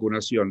como es la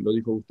vacunación, lo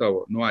dijo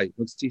Gustavo, no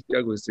existe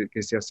algo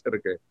que se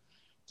acerque.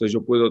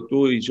 Entonces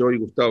tú y yo y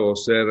Gustavo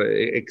ser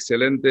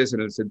excelentes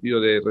en el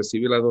sentido de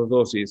recibir las 2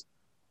 dosis.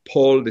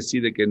 Paul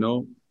decide que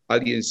no,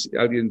 alguien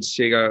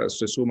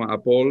se suma a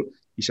Paul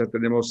y ya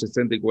tenemos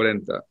 60 y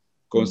 40.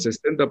 Con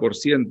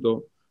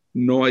 60%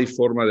 no hay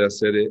forma de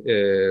hacer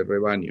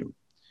rebaño.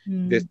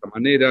 De esta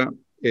manera,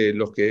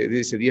 los que de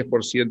ese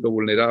 10%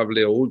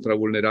 vulnerable o ultra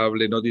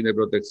vulnerable no tiene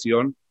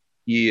protección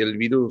y el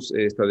virus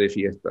está de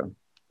fiesta.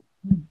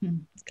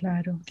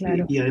 Claro.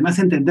 Y además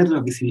entender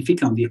lo que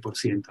significa un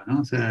 10%,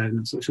 ¿no? O sea,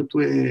 yo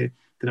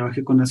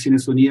trabajé con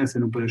Naciones Unidas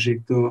en un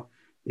proyecto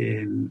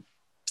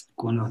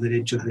con los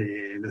derechos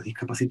de los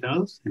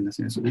discapacitados en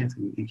Naciones Unidas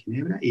en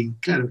Ginebra, y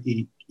claro,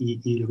 y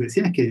lo que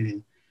decían es que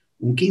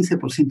un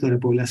 15% de la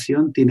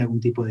población tiene algún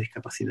tipo de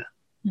discapacidad.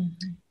 Uh-huh.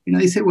 Y uno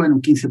dice, bueno,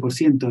 un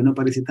 15% no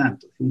parece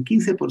tanto. Un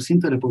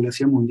 15% de la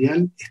población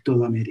mundial es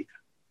toda América.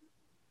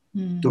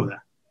 Uh-huh.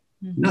 Toda.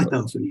 Uh-huh. No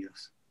Estados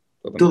Unidos.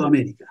 Toda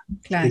América.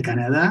 Claro. De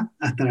Canadá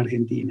hasta la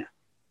Argentina.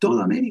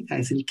 Toda América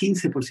es el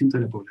 15%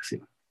 de la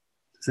población.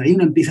 Entonces ahí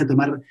uno empieza a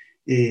tomar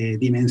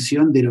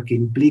dimensión de lo que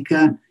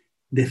implica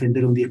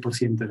defender un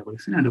 10% de la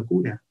población. Es una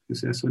locura. O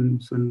sea,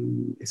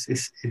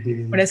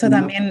 por eso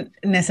también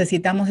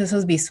necesitamos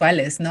esos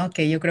visuales, ¿no?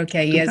 Que yo creo que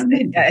ahí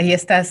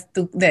estás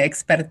tú de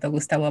experto,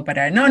 Gustavo,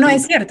 para... No,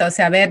 es cierto. O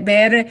sea,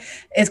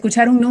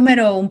 escuchar un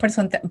número, un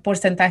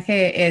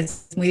porcentaje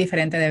es muy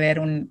diferente de ver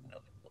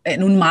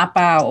en un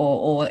mapa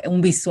o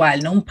un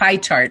visual, ¿no? Un pie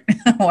chart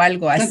o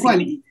algo así. Tal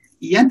cual.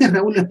 Y antes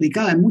Raúl lo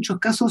explicaba, en muchos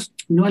casos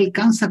no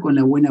alcanza con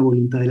la buena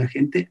voluntad de la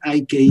gente,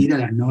 hay que ir a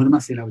las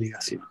normas y a la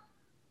obligación.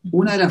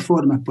 Una de las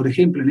formas, por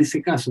ejemplo, en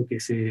ese caso que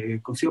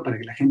se consiguió para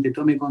que la gente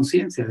tome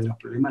conciencia de los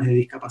problemas de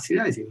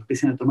discapacidades y que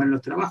empiecen a tomar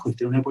los trabajos y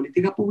tener una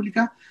política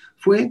pública,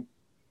 fue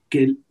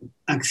que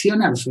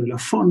accionar sobre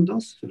los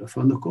fondos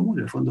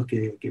comunes, los fondos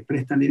que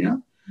prestan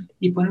dinero,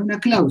 y poner una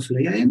cláusula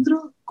ahí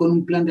adentro con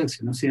un plan de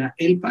acción. O sea,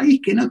 el país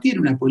que no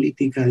tiene una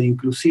política de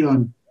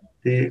inclusión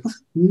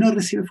no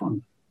recibe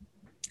fondos.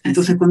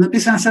 Entonces, cuando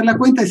empiezan a hacer la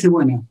cuenta, dice,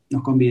 bueno,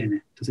 nos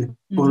conviene. Entonces,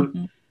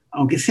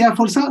 aunque sea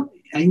forzado,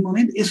 hay un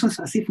momento,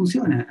 así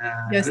funciona.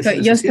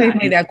 Yo estoy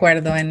muy de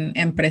acuerdo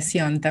en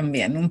presión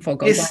también, un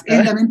poco. Es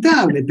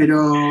lamentable,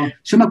 pero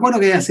yo me acuerdo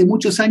que hace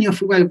muchos años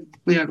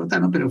voy a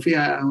contar, ¿no? Pero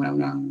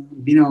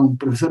vino un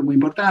profesor muy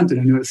importante en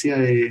la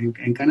universidad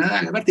en Canadá,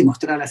 aparte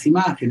mostrar las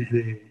imágenes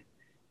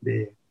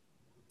de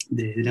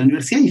la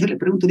universidad, y yo le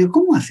pregunto, digo,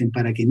 ¿cómo hacen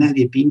para que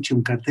nadie pinche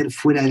un cartel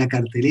fuera de la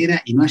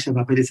cartelera y no haya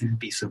papeles en el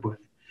piso? Pues,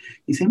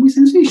 dice, es muy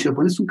sencillo,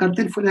 pones un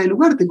cartel fuera del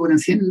lugar, te cobran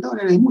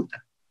 $100 de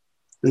multa.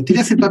 Lo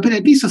tirás el papel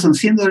al piso, son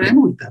 $100 de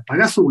multa.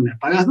 Pagás una,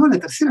 pagás dos, la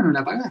tercera no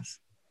la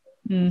pagás.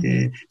 Uh-huh.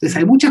 Entonces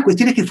hay muchas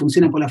cuestiones que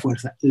funcionan por la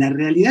fuerza. La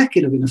realidad es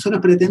que lo que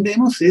nosotros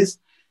pretendemos es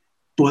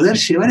poder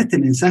llevar este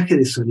mensaje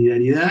de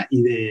solidaridad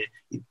y de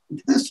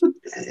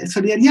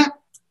solidaridad,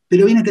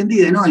 pero bien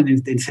entendida, no en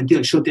el sentido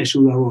de yo te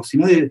ayudo a vos,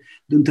 sino de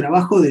un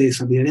trabajo de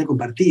solidaridad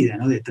compartida,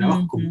 ¿no? De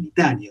trabajo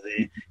comunitario,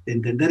 de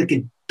entender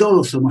que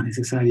todos somos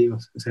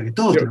necesarios, o sea, que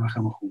todos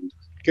trabajamos juntos.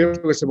 Creo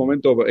que es el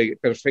momento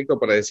perfecto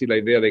para decir la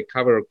idea de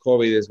cover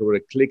COVID es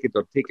sobre click it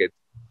or ticket,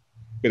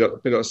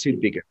 pero sin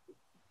ticket.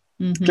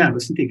 Uh-huh. Claro,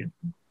 sin ticket,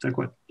 tal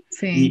cual.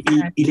 Sí,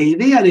 claro. Y la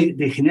idea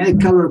de generar el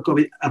Cover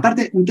COVID,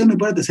 aparte, un tema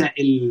importante, o sea,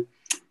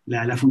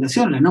 la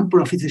fundación, la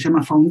non-profit se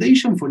llama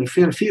Foundation for a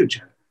Fair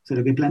Future. O sea,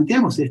 lo que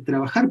planteamos es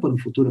trabajar por un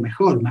futuro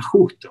mejor, más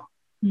justo.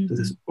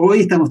 Entonces,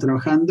 hoy estamos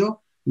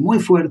trabajando muy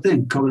fuerte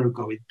en Cover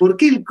COVID. ¿Por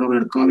qué el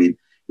Cover COVID?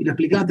 Y lo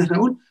explicaba antes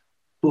Raúl,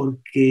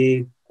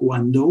 porque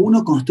cuando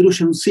uno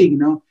construye un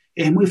signo,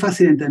 es muy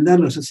fácil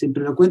entenderlo, yo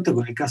siempre lo cuento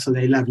con el caso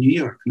de I Love New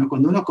York, ¿no?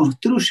 Cuando uno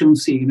construye un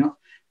signo,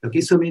 lo que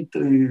hizo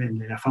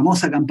la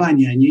famosa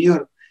campaña de New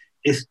York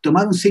es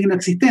tomar un signo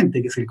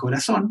existente, que es el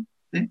corazón,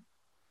 ¿sí?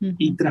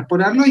 Y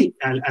transportarlo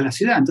a la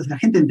ciudad. Entonces la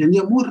gente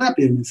entendió muy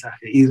rápido el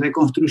mensaje y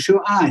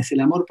reconstruyó, es el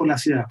amor por la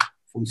ciudad.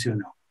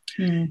 Funcionó.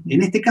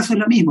 En este caso es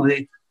lo mismo,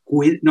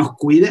 nos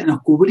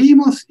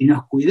cubrimos y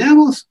nos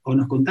cuidamos o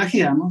nos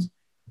contagiamos,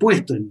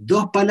 puesto en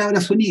dos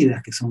palabras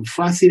unidas que son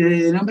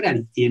fáciles de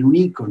nombrar y en un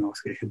icono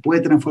que se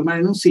puede transformar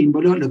en un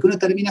símbolo, lo que uno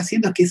termina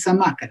haciendo es que esa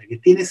máscara que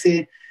tiene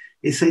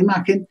esa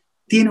imagen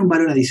tiene un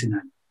valor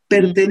adicional.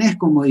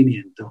 Pertenezco a un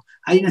movimiento,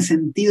 hay un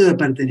sentido de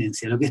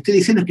pertenencia. Lo que estoy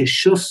diciendo es que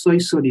yo soy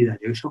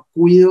solidario, yo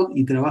cuido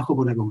y trabajo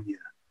por la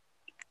comunidad.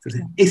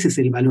 Entonces, ese es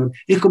el valor.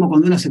 Es como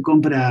cuando uno se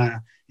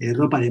compra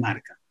ropa de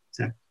marca. O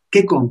sea,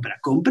 ¿qué compra?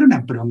 Compra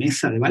una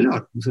promesa de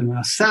valor. O sea,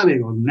 uno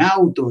sabe, con un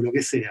auto o lo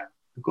que sea.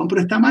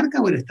 Compro esta marca,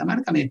 bueno, esta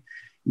marca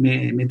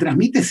me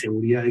transmite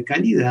seguridad de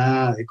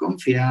calidad, de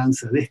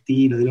confianza, de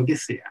estilo, de lo que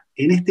sea.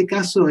 En este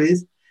caso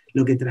es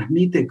lo que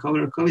transmite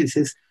Cover COVID,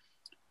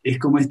 es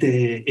como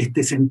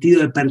este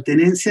sentido de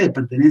pertenencia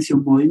a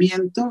un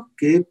movimiento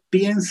que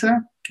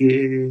piensa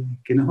que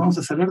nos vamos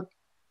a salvar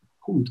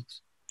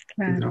juntos,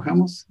 claro. Que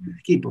trabajamos en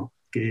equipo,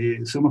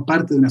 que somos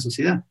parte de una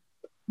sociedad.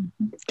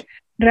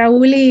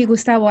 Raúl y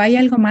Gustavo, ¿hay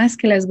algo más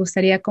que les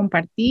gustaría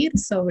compartir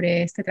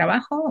sobre este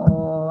trabajo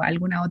o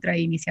alguna otra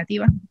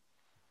iniciativa?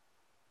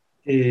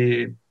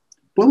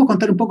 Podemos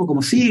contar un poco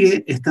cómo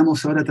sigue.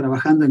 Estamos ahora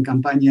trabajando en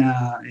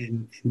campaña,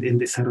 en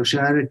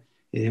desarrollar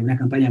una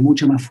campaña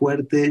mucho más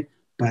fuerte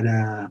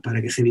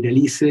para que se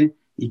viralice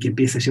y que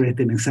empiece a llevar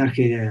este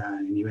mensaje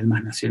a nivel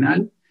más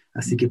nacional.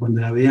 Así que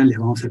cuando la vean les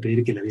vamos a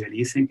pedir que la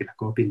viralicen, que la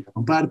copien y la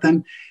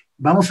compartan.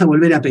 Vamos a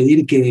volver a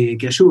pedir que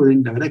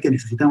ayuden. La verdad que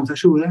necesitamos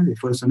ayuda. El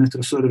esfuerzo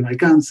nuestro solo no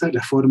alcanza.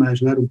 La forma de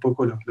ayudar, un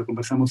poco lo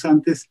conversamos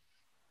antes,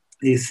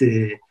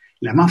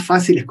 la más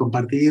fácil es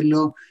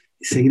compartirlo,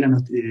 seguir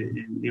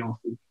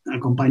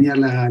acompañar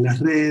las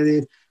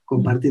redes,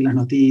 compartir las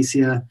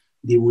noticias,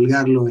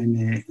 divulgarlo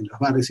en los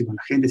barrios y con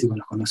la gente y con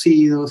los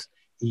conocidos.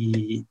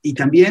 Y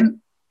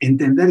también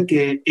entender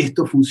que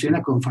esto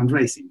funciona con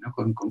fundraising, ¿no?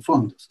 con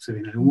fondos. O sea,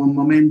 en algún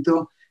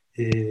momento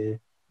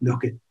los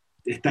que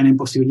están en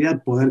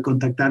posibilidad poder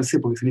contactarse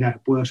porque dicen,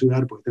 mira, puedo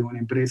ayudar porque tengo una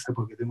empresa,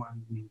 porque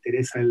me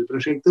interesa el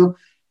proyecto,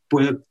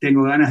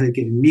 tengo ganas de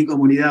que en mi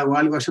comunidad o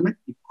algo ayude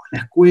con la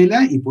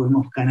escuela y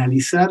podemos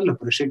canalizar los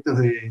proyectos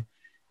o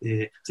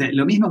sea,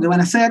 lo mismo que van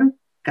a hacer,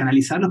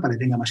 canalizarlos para que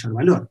tenga mayor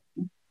valor.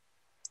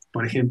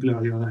 Por ejemplo,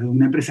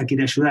 una empresa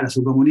quiere ayudar a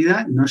su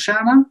comunidad, nos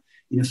llama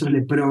y nosotros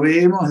le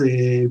proveemos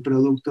del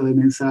producto, de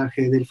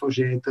mensaje, del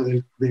folleto,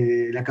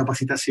 de la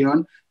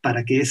capacitación,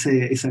 para que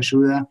esa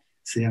ayuda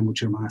sea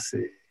mucho más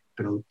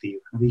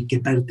productiva, ¿no? Y que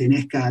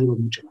pertenezca a algo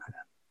mucho más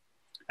grande.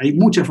 Hay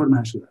muchas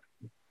formas de ayudar.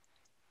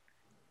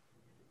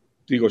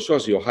 Digo yo,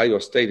 si Ohio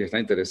State está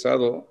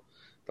interesado,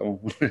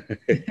 estamos...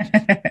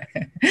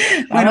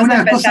 Vamos a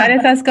empezar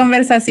esas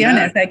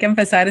conversaciones, claro. Hay que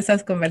empezar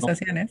esas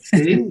conversaciones.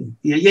 Sí,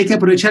 y ahí hay que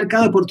aprovechar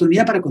cada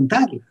oportunidad para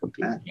contarlo,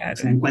 claro. O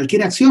sea, en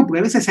cualquier acción, porque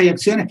a veces hay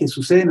acciones que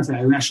suceden, o sea,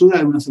 hay una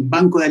ayuda, un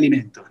banco de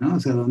alimentos, ¿no? O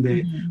sea,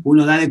 donde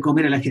uno da de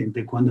comer a la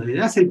gente. Cuando le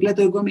das el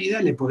plato de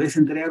comida, le podés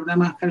entregar una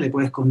máscara, le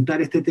podés contar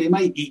este tema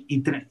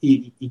y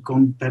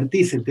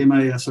convertís el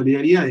tema de la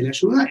solidaridad, de la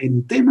ayuda, en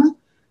un tema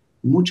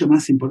mucho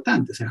más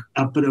importante. O sea,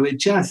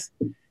 aprovechás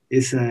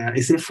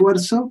ese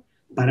esfuerzo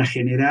para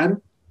generar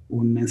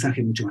un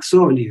mensaje mucho más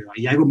sólido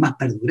y algo más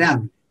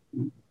perdurable.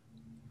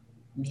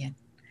 Bien.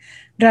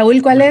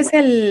 Raúl, ¿cuál es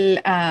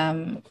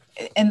en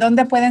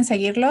dónde pueden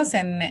seguirlos?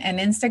 ¿En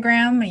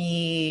Instagram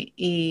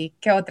y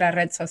qué otra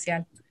red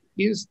social?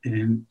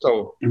 En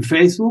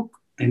Facebook,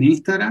 en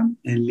Instagram,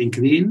 en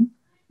LinkedIn,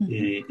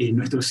 en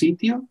nuestro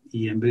sitio,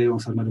 y en breve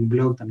vamos a armar un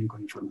blog también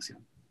con información.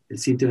 El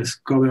sitio es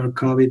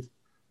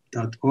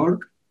covercovid.org.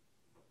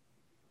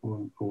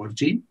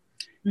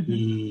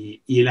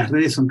 Y en las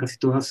redes son casi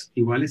todas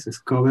iguales, es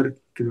cover,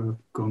 creo,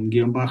 con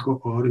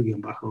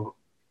 _org_COVID,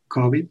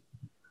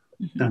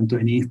 tanto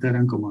en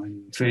Instagram como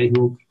en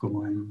Facebook,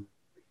 como en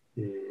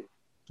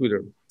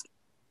Twitter.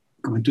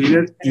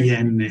 y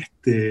en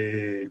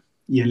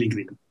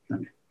LinkedIn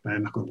también, para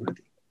el más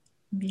corporativo.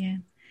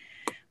 Bien.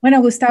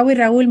 Bueno, Gustavo y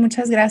Raúl,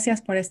 muchas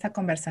gracias por esta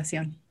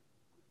conversación.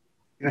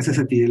 Gracias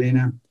a ti,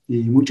 Elena,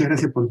 y muchas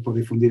gracias por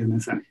difundir el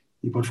mensaje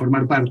y por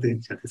formar parte,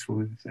 ya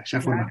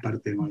formas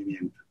parte del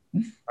movimiento.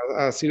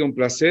 Ha sido un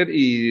placer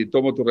y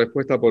tomo tu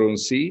respuesta por un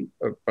sí,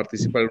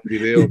 participar en un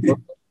video.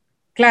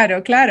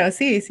 Claro,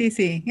 sí.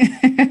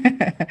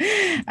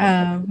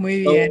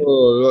 Muy bien.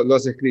 Lo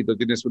has escrito,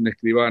 tienes un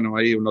escribano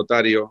ahí, un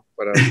notario.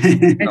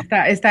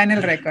 Está en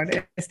el récord.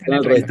 Está en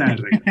el récord,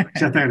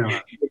 ya está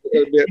grabado.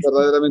 Es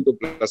verdaderamente un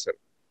placer.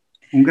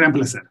 Un gran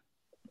placer.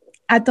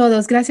 A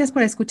todos, gracias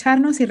por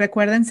escucharnos y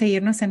recuerden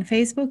seguirnos en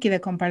Facebook y de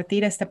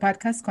compartir este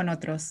podcast con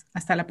otros.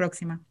 Hasta la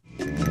próxima.